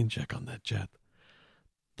a rain check on that jet.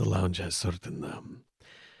 The lounge has certain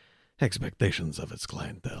expectations of its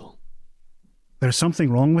clientele. There's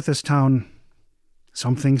something wrong with this town.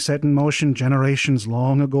 Something set in motion generations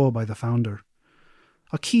long ago by the founder.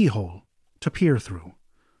 A keyhole to peer through,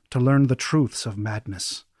 to learn the truths of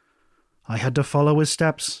madness. I had to follow his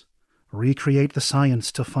steps, recreate the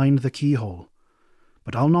science to find the keyhole.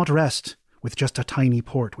 But I'll not rest with just a tiny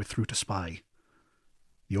port with through to spy.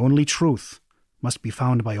 The only truth must be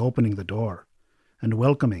found by opening the door and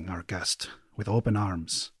welcoming our guest with open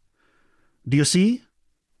arms. Do you see?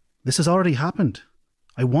 This has already happened.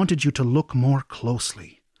 I wanted you to look more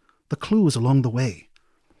closely. The clues along the way.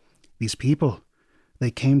 These people,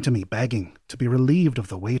 they came to me begging to be relieved of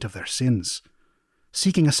the weight of their sins,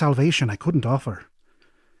 seeking a salvation I couldn't offer.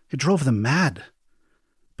 It drove them mad.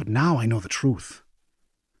 But now I know the truth.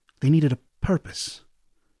 They needed a purpose.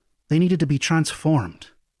 They needed to be transformed.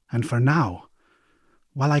 And for now,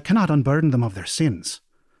 while I cannot unburden them of their sins,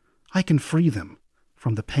 I can free them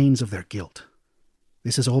from the pains of their guilt.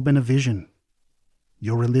 This has all been a vision.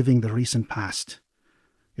 You're reliving the recent past.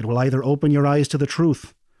 It will either open your eyes to the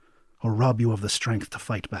truth or rob you of the strength to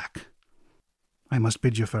fight back. I must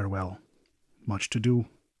bid you farewell. Much to do.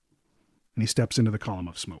 And he steps into the column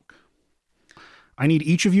of smoke. I need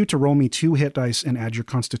each of you to roll me 2 hit dice and add your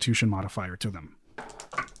constitution modifier to them.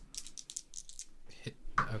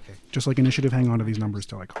 Okay. Just like initiative, hang on to these numbers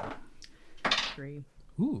till I call it. 3.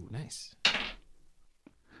 Ooh, nice.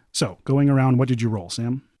 So, going around, what did you roll,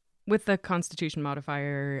 Sam? With the Constitution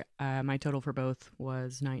modifier, my total for both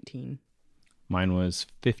was 19. Mine was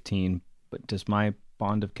 15, but does my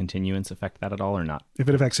bond of continuance affect that at all or not? If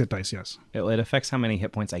it affects hit dice, yes. It affects how many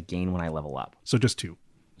hit points I gain when I level up. So just 2.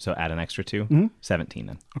 So add an extra 2? Mm-hmm. 17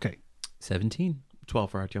 then. Okay. 17.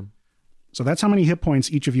 12 for Artyom. So that's how many hit points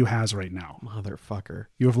each of you has right now. Motherfucker.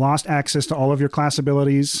 You have lost access to all of your class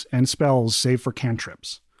abilities and spells save for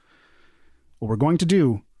cantrips. What we're going to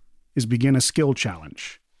do is begin a skill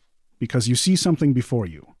challenge, because you see something before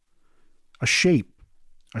you. A shape,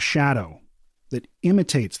 a shadow, that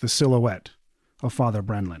imitates the silhouette of Father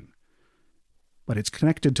Brenlin, but it's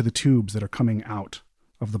connected to the tubes that are coming out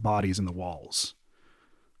of the bodies in the walls,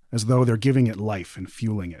 as though they're giving it life and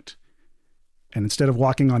fueling it. And instead of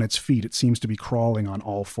walking on its feet, it seems to be crawling on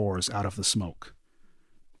all fours out of the smoke,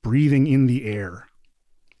 breathing in the air,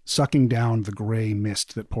 sucking down the gray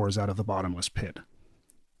mist that pours out of the bottomless pit.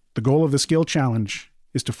 The goal of the skill challenge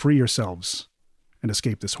is to free yourselves and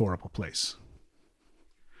escape this horrible place.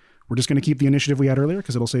 We're just going to keep the initiative we had earlier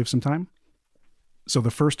because it'll save some time. So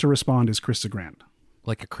the first to respond is Chris Zagrand.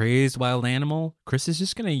 Like a crazed wild animal, Chris is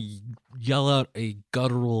just going to yell out a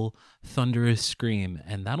guttural, thunderous scream,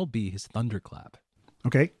 and that'll be his thunderclap.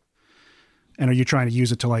 Okay. And are you trying to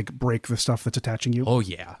use it to, like, break the stuff that's attaching you? Oh,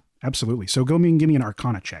 yeah. Absolutely. So go and give me an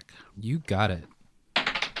Arcana check. You got it.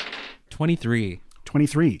 23.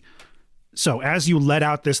 23. So as you let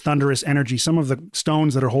out this thunderous energy, some of the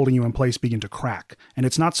stones that are holding you in place begin to crack. And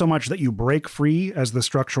it's not so much that you break free as the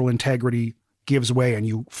structural integrity gives way and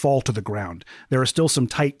you fall to the ground. There are still some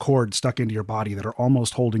tight cords stuck into your body that are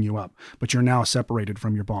almost holding you up, but you're now separated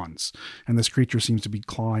from your bonds. And this creature seems to be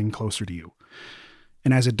clawing closer to you.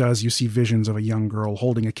 And as it does, you see visions of a young girl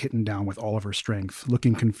holding a kitten down with all of her strength,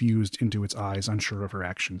 looking confused into its eyes, unsure of her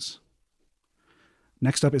actions.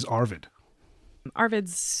 Next up is Arvid.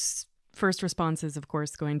 Arvid's first response is, of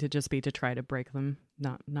course, going to just be to try to break them.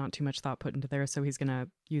 Not too much thought put into there, so he's going to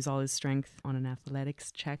use all his strength on an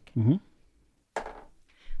athletics check. Mm-hmm.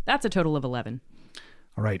 That's a total of 11.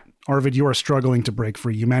 All right. Arvid, you are struggling to break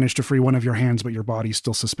free. You managed to free one of your hands, but your body's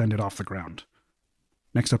still suspended off the ground.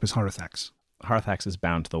 Next up is Harathax. Harathax is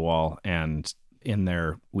bound to the wall, and in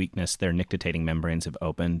their weakness, their nictitating membranes have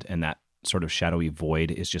opened, and that sort of shadowy void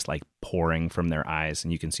is just like pouring from their eyes,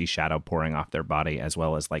 and you can see shadow pouring off their body as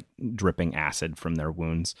well as like dripping acid from their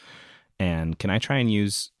wounds. And can I try and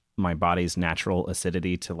use my body's natural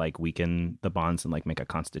acidity to like weaken the bonds and like make a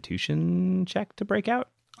constitution check to break out?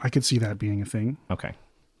 I could see that being a thing. Okay.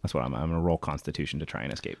 That's what I'm going to roll constitution to try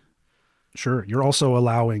and escape. Sure. You're also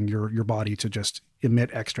allowing your body to just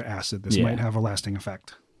emit extra acid. This might have a lasting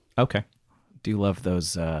effect. Okay. Do love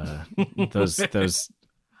those those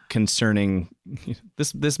concerning,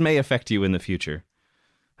 this may affect you in the future.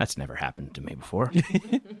 That's never happened to me before.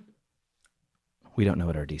 We don't know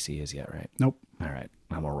what our DC is yet, right? Nope. All right,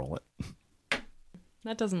 I'm gonna roll it.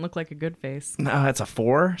 That doesn't look like a good face. No, that's a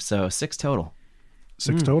 4, so 6 total.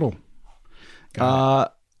 6 total. It's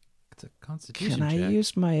a constitution Can I check.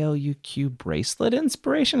 use my LUQ bracelet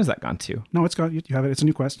inspiration? Has that gone too? No, it's got you have it. It's a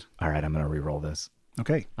new quest. All right, I'm gonna re-roll this.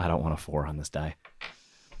 Okay. I don't want a 4 on this die.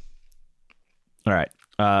 All right.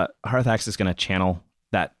 Harthax is going to channel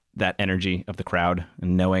that energy of the crowd,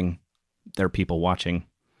 and knowing there are people watching,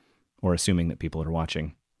 or assuming that people are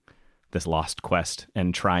watching this lost quest,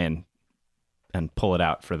 and try and pull it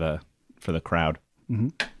out for the crowd. Mm-hmm.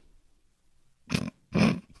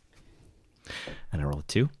 And I roll a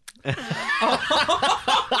 2. No!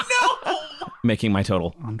 Making my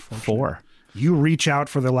total 4. You reach out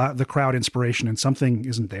for the crowd inspiration, and something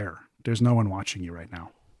isn't there. There's no one watching you right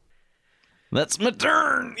now. That's my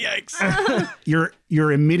turn. Yikes.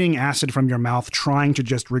 You're emitting acid from your mouth, trying to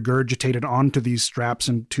just regurgitate it onto these straps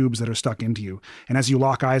and tubes that are stuck into you. And as you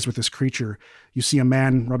lock eyes with this creature, you see a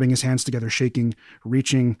man rubbing his hands together, shaking,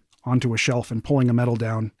 reaching onto a shelf and pulling a metal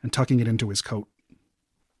down and tucking it into his coat.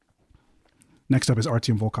 Next up is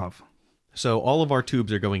Artyom Volkov. So all of our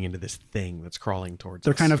tubes are going into this thing that's crawling towards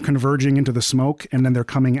They're us. kind of converging into the smoke, and then they're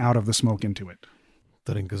coming out of the smoke into it.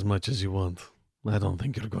 Drink as much as you want. I don't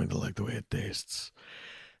think you're going to like the way it tastes.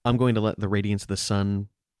 I'm going to let the radiance of the sun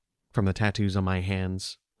from the tattoos on my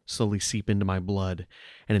hands slowly seep into my blood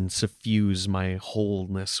and then suffuse my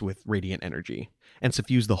wholeness with radiant energy. And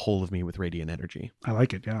suffuse the whole of me with radiant energy. I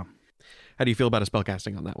like it, yeah. How do you feel about a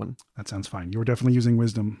spellcasting on that one? That sounds fine. You were definitely using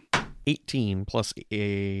wisdom. 18 plus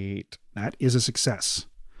 8. That is a success.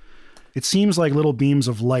 It seems like little beams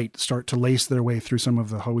of light start to lace their way through some of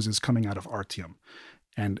the hoses coming out of Artyom.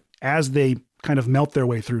 And as they kind of melt their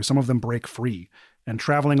way through, some of them break free. And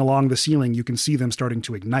traveling along the ceiling, you can see them starting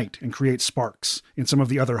to ignite and create sparks in some of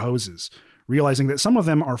the other hoses, realizing that some of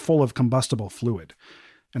them are full of combustible fluid.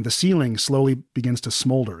 And the ceiling slowly begins to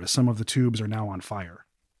smolder as some of the tubes are now on fire.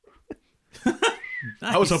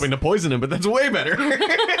 I was hoping to poison him, but that's way better.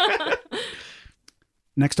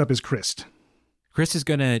 Next up is Christ. Chris is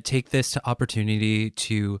going to take this opportunity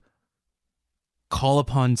to call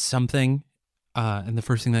upon something. And the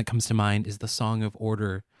first thing that comes to mind is the Song of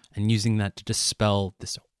Order, and using that to dispel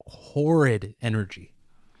this horrid energy.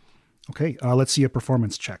 Okay, let's see a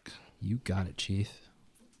performance check. You got it, Chief.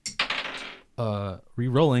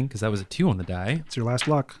 Re-rolling, because that was a 2 on the die. It's your last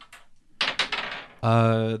luck.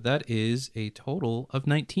 That is a total of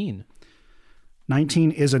 19.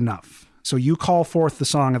 19 is enough. So you call forth the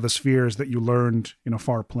Song of the Spheres that you learned in a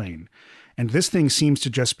far plane. And this thing seems to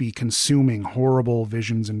just be consuming horrible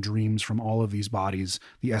visions and dreams from all of these bodies.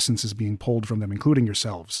 The essence is being pulled from them, including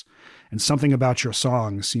yourselves. And something about your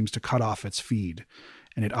song seems to cut off its feed.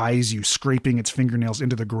 And it eyes you, scraping its fingernails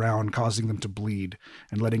into the ground, causing them to bleed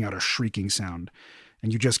and letting out a shrieking sound.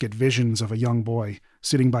 And you just get visions of a young boy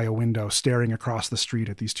sitting by a window, staring across the street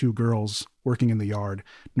at these 2 girls working in the yard,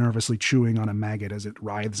 nervously chewing on a maggot as it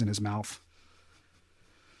writhes in his mouth.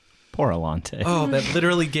 Poor Alante. Oh, that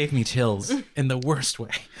literally gave me chills in the worst way.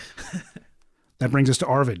 That brings us to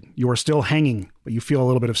Arvid. You are still hanging, but you feel a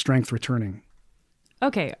little bit of strength returning.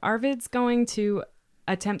 Okay, Arvid's going to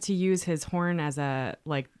attempt to use his horn as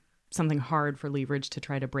something hard for leverage to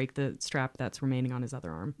try to break the strap that's remaining on his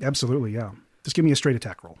other arm. Absolutely, yeah. Just give me a straight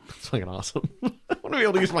attack roll. It's fucking awesome. I want to be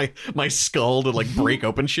able to use my skull to break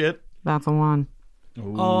open shit. That's a 1.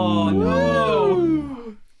 Ooh. Oh,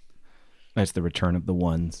 no. That's the return of the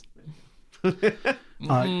ones.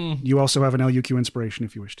 You also have an LUQ inspiration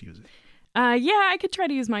if you wish to use it. Yeah, I could try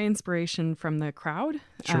to use my inspiration from the crowd.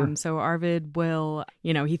 Sure. So Arvid will,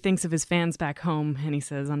 he thinks of his fans back home and he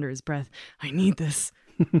says under his breath, I need this.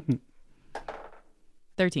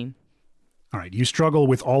 13. All right, you struggle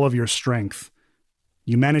with all of your strength.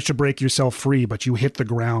 You manage to break yourself free, but you hit the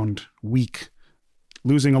ground weak,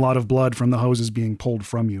 losing a lot of blood from the hoses being pulled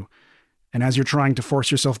from you. And as you're trying to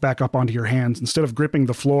force yourself back up onto your hands, instead of gripping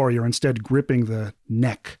the floor, you're instead gripping the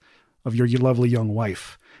neck of your lovely young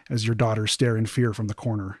wife as your daughters stare in fear from the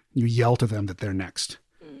corner. You yell to them that they're next.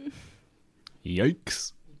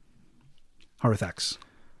 Yikes. Harthax.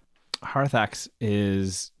 Harthax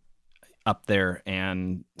is up there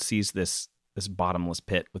and sees this bottomless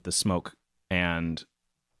pit with the smoke, and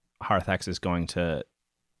Harthax is going to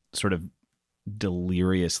sort of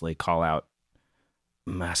deliriously call out,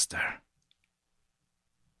 Master,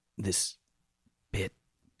 this pit,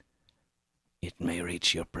 it may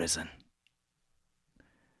reach your prison.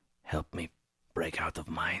 Help me break out of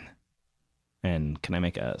mine. And can I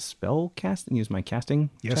make a spell cast and use my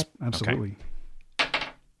casting? Yes, check? absolutely. Okay.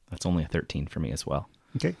 That's only a 13 for me as well.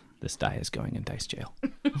 Okay. This die is going in dice jail.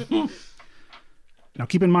 Now,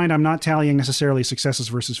 keep in mind, I'm not tallying necessarily successes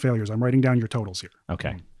versus failures. I'm writing down your totals here.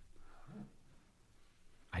 Okay.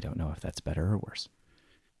 I don't know if that's better or worse.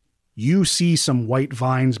 You see some white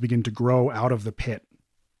vines begin to grow out of the pit.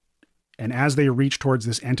 And as they reach towards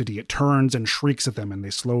this entity, it turns and shrieks at them and they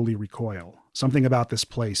slowly recoil. Something about this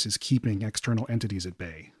place is keeping external entities at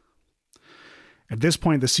bay. At this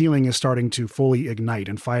point, the ceiling is starting to fully ignite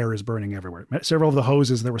and fire is burning everywhere. Several of the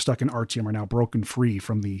hoses that were stuck in Artyom are now broken free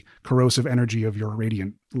from the corrosive energy of your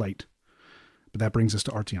radiant light. But that brings us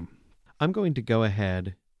to Artyom. I'm going to go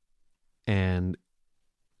ahead and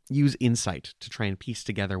use insight to try and piece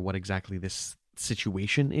together what exactly this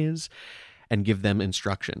situation is and give them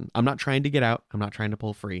instruction. I'm not trying to get out. I'm not trying to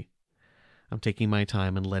pull free. I'm taking my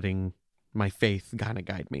time and letting my faith kind of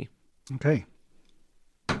guide me. Okay.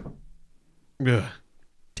 Ugh.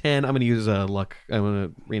 10. I'm going to use luck. I'm going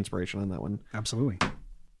to re-inspiration on that one. Absolutely.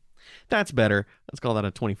 That's better. Let's call that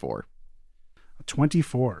a 24. A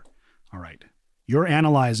 24. All right. You're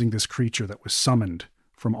analyzing this creature that was summoned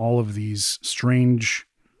from all of these strange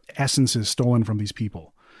essences stolen from these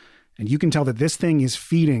people. And you can tell that this thing is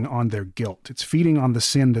feeding on their guilt. It's feeding on the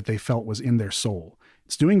sin that they felt was in their soul.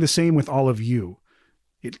 It's doing the same with all of you.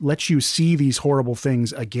 It lets you see these horrible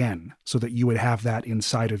things again so that you would have that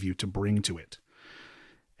inside of you to bring to it.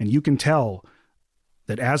 And you can tell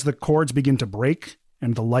that as the cords begin to break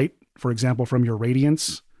and the light, for example, from your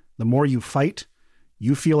radiance, the more you fight,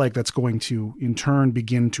 you feel like that's going to, in turn,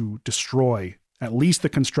 begin to destroy at least the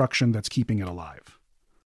construction that's keeping it alive.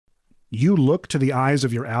 You look to the eyes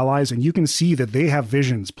of your allies and you can see that they have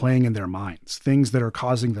visions playing in their minds, things that are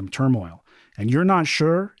causing them turmoil. And you're not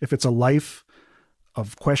sure if it's a life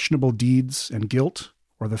of questionable deeds and guilt,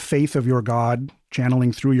 or the faith of your God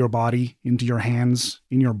channeling through your body into your hands,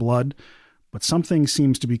 in your blood, but something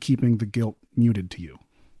seems to be keeping the guilt muted to you.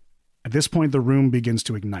 At this point, the room begins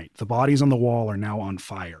to ignite. The bodies on the wall are now on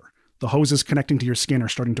fire. The hoses connecting to your skin are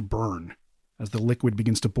starting to burn as the liquid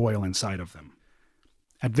begins to boil inside of them.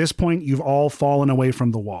 At this point, you've all fallen away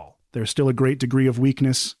from the wall. There's still a great degree of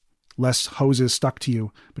weakness, less hoses stuck to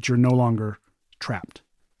you, but you're no longer trapped.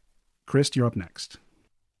 Chris, you're up next.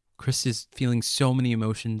 Chris is feeling so many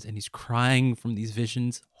emotions and he's crying from these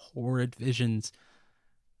visions, horrid visions.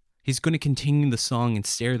 He's going to continue the song and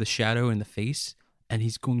stare the shadow in the face, and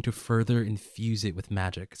he's going to further infuse it with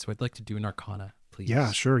magic. So I'd like to do an Arcana, please.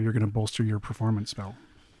 Yeah, sure. You're going to bolster your performance spell.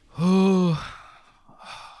 Oh.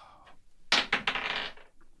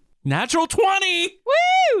 Natural 20!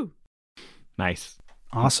 Woo! Nice.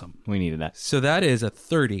 Awesome. We needed that. So that is a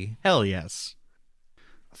 30. Hell yes.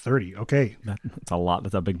 30. Okay. That's a lot.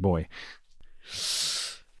 That's a big boy.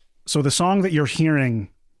 So the song that you're hearing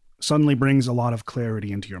suddenly brings a lot of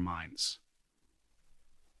clarity into your minds.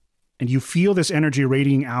 And you feel this energy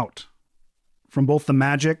radiating out from both the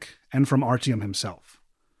magic and from Artyom himself.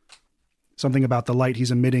 Something about the light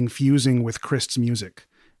he's emitting fusing with Krist's music.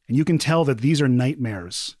 And you can tell that these are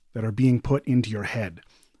nightmares that are being put into your head,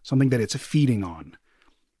 something that it's feeding on.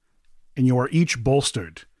 And you are each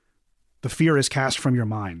bolstered. The fear is cast from your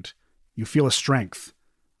mind. You feel a strength,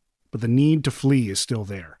 but the need to flee is still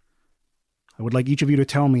there. I would like each of you to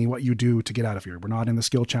tell me what you do to get out of here. We're not in the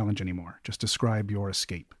skill challenge anymore. Just describe your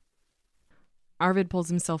escape. Arvid pulls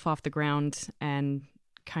himself off the ground and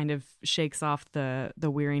kind of shakes off the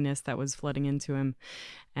weariness that was flooding into him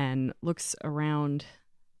and looks around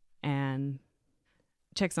and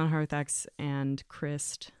checks on Harthax and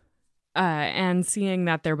Krist. And seeing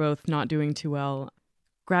that they're both not doing too well,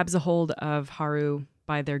 grabs a hold of Haru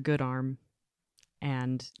by their good arm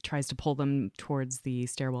and tries to pull them towards the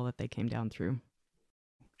stairwell that they came down through.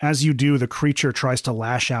 As you do, the creature tries to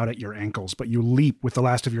lash out at your ankles, but you leap with the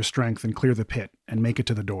last of your strength and clear the pit and make it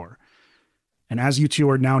to the door. And as you two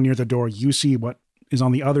are now near the door, you see what is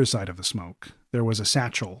on the other side of the smoke. There was a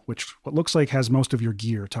satchel, which what looks like has most of your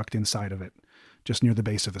gear tucked inside of it, just near the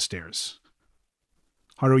base of the stairs.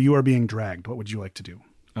 Haru, you are being dragged. What would you like to do?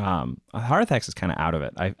 Harthax is kind of out of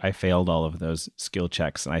it. I failed all of those skill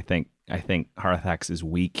checks, and I think Harthax is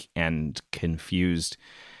weak and confused.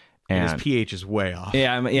 And his pH is way off.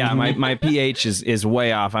 My pH is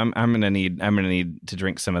way off. I'm gonna need to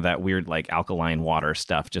drink some of that weird like alkaline water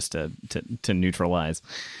stuff just to neutralize.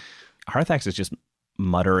 Harthax is just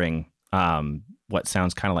muttering what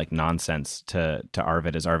sounds kind of like nonsense to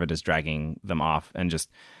Arvid as Arvid is dragging them off, and just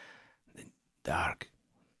the dark,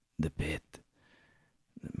 the pit,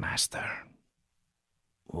 the master.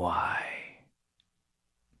 Why?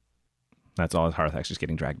 That's all. Harthax just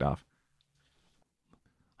getting dragged off.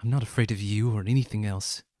 I'm not afraid of you or anything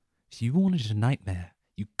else. If you wanted a nightmare,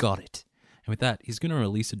 you got it. And with that, he's going to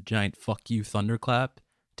release a giant fuck you thunderclap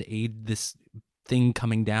to aid this thing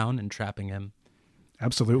coming down and trapping him,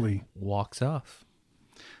 Absolutely. walks off.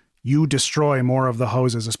 You destroy more of the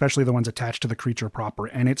hoses, especially the ones attached to the creature proper,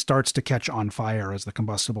 and it starts to catch on fire as the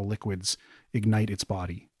combustible liquids ignite its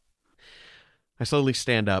body. I slowly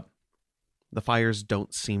stand up. The fires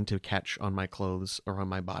don't seem to catch on my clothes or on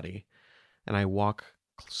my body, and I walk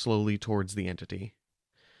slowly towards the entity.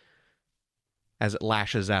 As it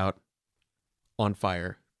lashes out on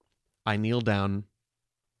fire, I kneel down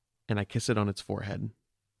and I kiss it on its forehead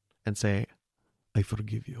and say, "I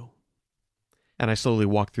forgive you." And I slowly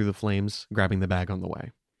walk through the flames, grabbing the bag on the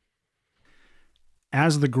way.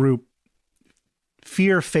 As the group,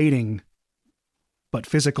 fear fading, but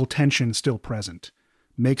physical tension still present,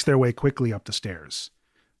 makes their way quickly up the stairs.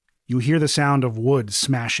 You hear the sound of wood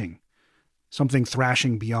smashing, something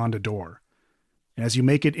thrashing beyond a door. And as you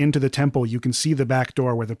make it into the temple, you can see the back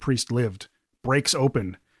door where the priest lived, breaks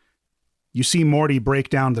open. You see Morty break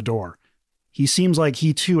down the door. He seems like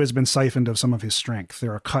he too has been siphoned of some of his strength.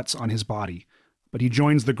 There are cuts on his body, but he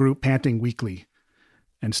joins the group panting weakly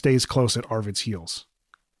and stays close at Arvid's heels.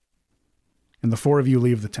 And the four of you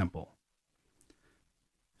leave the temple.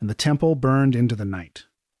 And the temple burned into the night,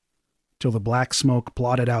 till the black smoke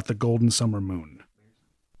blotted out the golden summer moon.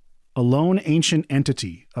 A lone ancient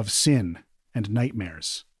entity of sin and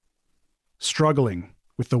nightmares, struggling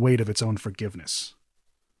with the weight of its own forgiveness.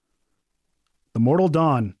 The mortal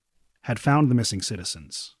dawn had found the missing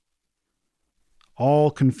citizens,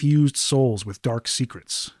 all confused souls with dark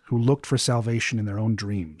secrets who looked for salvation in their own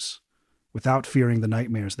dreams, without fearing the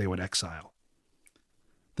nightmares they would exile.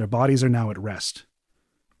 Their bodies are now at rest,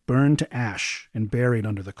 burned to ash and buried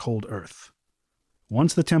under the cold earth.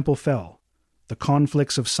 Once the temple fell, the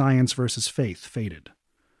conflicts of science versus faith faded.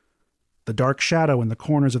 The dark shadow in the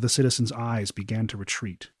corners of the citizens' eyes began to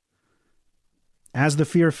retreat. As the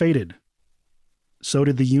fear faded, so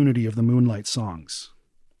did the unity of the moonlight songs.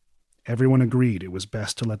 Everyone agreed it was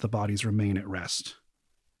best to let the bodies remain at rest,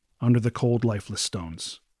 under the cold, lifeless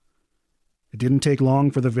stones. It didn't take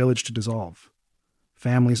long for the village to dissolve,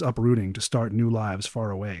 families uprooting to start new lives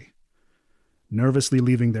far away, nervously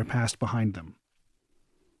leaving their past behind them.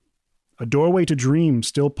 A doorway to dream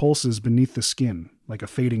still pulses beneath the skin like a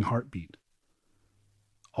fading heartbeat.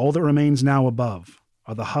 All that remains now above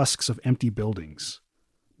are the husks of empty buildings,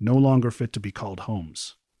 no longer fit to be called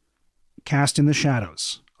homes, cast in the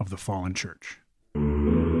shadows of the fallen church.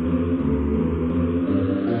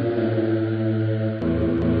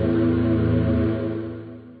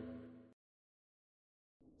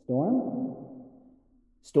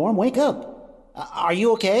 Storm, wake up. Are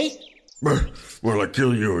you okay? Will I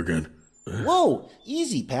kill you again? Whoa,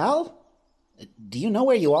 easy, pal. Do you know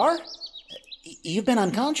where you are? You've been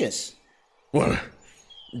unconscious. What?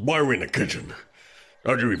 Why are we in the kitchen?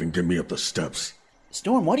 How'd you even get me up the steps?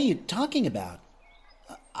 Storm, what are you talking about?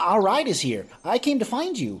 Our ride is here. I came to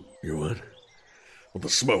find you. You what? Well, the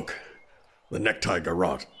smoke, the necktie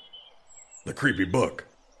garrote, the creepy book.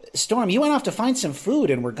 Storm, you went off to find some food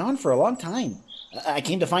and were gone for a long time. I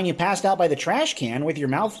came to find you passed out by the trash can with your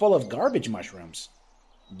mouth full of garbage mushrooms.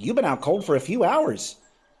 You've been out cold for a few hours.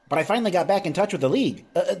 But I finally got back in touch with the League.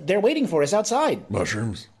 They're waiting for us outside.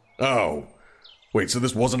 Mushrooms? Oh. Wait, so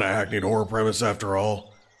this wasn't a hackneyed horror premise after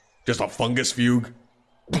all? Just a fungus fugue?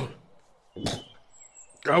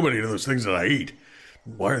 How many of those things did I eat?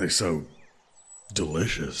 Why are they so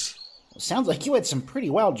delicious? Sounds like you had some pretty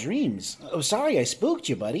wild dreams. Oh, sorry I spooked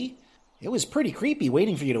you, buddy. It was pretty creepy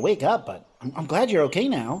waiting for you to wake up, but I'm glad you're okay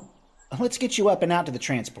now. Let's get you up and out to the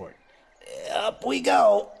transport. Up we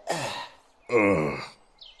go.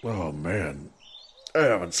 Oh, man. I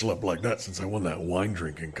haven't slept like that since I won that wine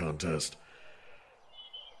drinking contest.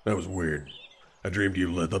 That was weird. I dreamed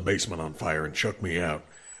you lit the basement on fire and shook me out,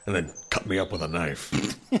 and then cut me up with a knife.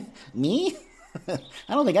 Me? I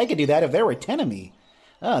don't think I could do that if there were 10 of me.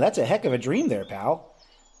 Oh, that's a heck of a dream there, pal.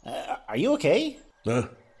 Are you okay? Huh?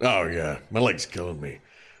 Oh, yeah. My leg's killing me.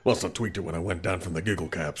 Must have tweaked it when I went down from the giggle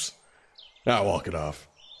caps. I'll walk it off.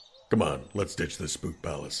 Come on, let's ditch this spook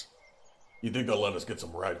palace. You think they'll let us get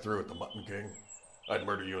some ride through at the Mutton King? I'd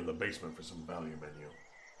murder you in the basement for some value menu.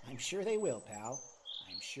 I'm sure they will, pal.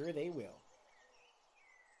 I'm sure they will.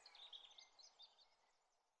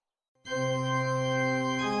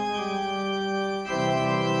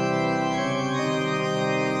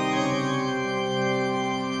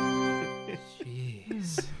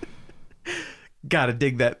 Jeez. Gotta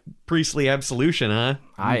dig that priestly absolution, huh?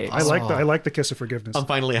 I like the kiss of forgiveness. I'm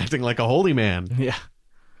finally acting like a holy man. Yeah.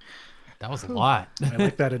 That was a lot. I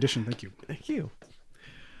like that addition. Thank you. Thank you.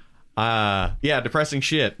 Yeah, depressing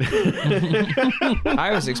shit.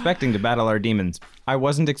 I was expecting to battle our demons. I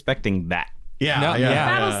wasn't expecting that.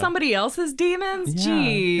 Battle somebody else's demons?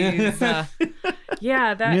 Yeah. Jeez.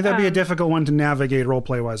 Yeah, that. I knew that'd be a difficult one to navigate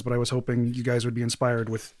roleplay wise, but I was hoping you guys would be inspired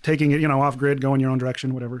with taking it, off grid, going your own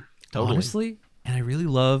direction, whatever. Totally. Honestly, and I really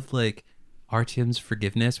love like Artyom's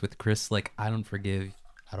forgiveness with Chris. Like, I don't forgive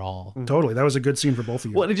at all. Totally. That was a good scene for both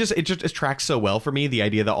of you. Well, it just tracks so well for me, the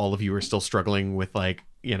idea that all of you are still struggling with like,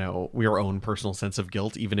 your own personal sense of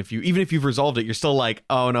guilt. Even if you've resolved it, you're still like,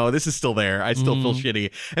 oh no, this is still there. I still feel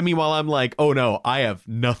shitty. And meanwhile, I'm like, oh no, I have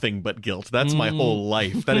nothing but guilt. That's my whole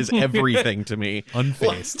life. That is everything to me.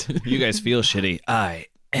 Unfazed. You guys feel shitty. I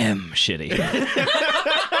am shitty.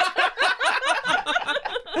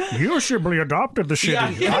 You simply adopted the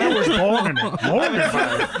shitty. I was born in it. Molded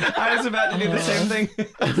by it. I was about to do the same thing.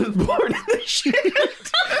 I was born in the shit.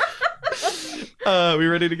 We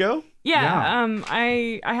ready to go? Yeah.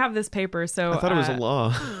 I have this paper, so I thought it was a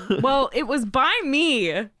law. Well, it was by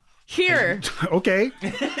me. Here. Okay.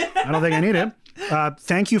 I don't think I need it.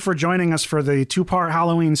 Thank you for joining us for the 2-part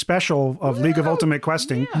Halloween special of League of Ultimate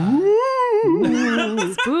Questing.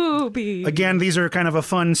 Spoopy. Again, these are kind of a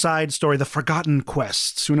fun side story, the Forgotten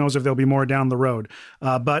Quests. Who knows if there'll be more down the road.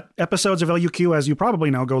 But episodes of LUQ, as you probably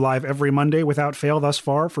know, go live every Monday without fail thus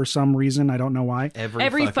far for some reason. I don't know why.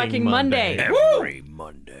 Every fucking Monday. Every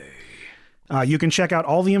Monday. You can check out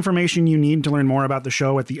all the information you need to learn more about the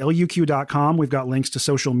show at theluq.com. We've got links to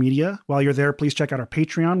social media. While you're there, please check out our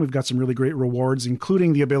Patreon. We've got some really great rewards,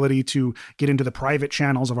 including the ability to get into the private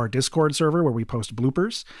channels of our Discord server where we post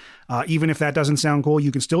bloopers. Even if that doesn't sound cool,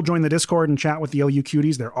 you can still join the Discord and chat with the LU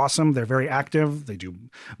Cuties. They're awesome. They're very active. They do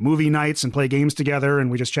movie nights and play games together,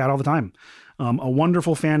 and we just chat all the time. A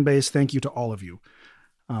wonderful fan base. Thank you to all of you.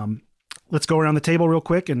 Let's go around the table real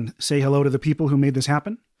quick and say hello to the people who made this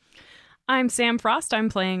happen. I'm Sam Frost. I'm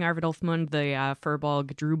playing Arvid Ulfmund, the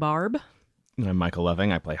Furbolg Drewbarb. And I'm Michael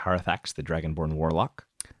Loving. I play Harathax, the Dragonborn Warlock.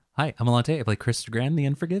 Hi, I'm Alante. I play Chris Grand, the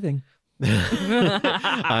Unforgiving.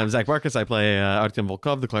 I'm Zach Marcus. I play Artyom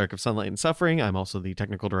Volkov, the Cleric of Sunlight and Suffering. I'm also the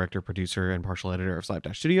technical director, producer, and partial editor of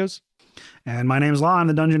Slapdash Studios. And my name's Law. I'm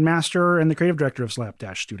the Dungeon Master and the creative director of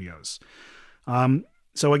Slapdash Studios.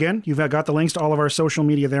 So again, you've got the links to all of our social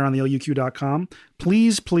media there on the luq.com.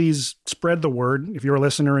 Please spread the word. If you're a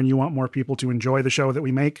listener and you want more people to enjoy the show that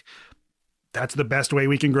we make, that's the best way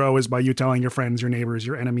we can grow, is by you telling your friends, your neighbors,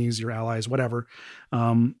 your enemies, your allies, whatever.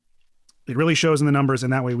 It really shows in the numbers,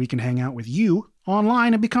 and that way we can hang out with you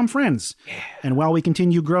online and become friends. Yeah. And while we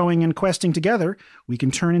continue growing and questing together, we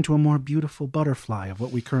can turn into a more beautiful butterfly of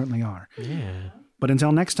what we currently are. Yeah. But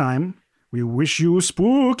until next time, we wish you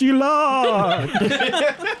spooky luck.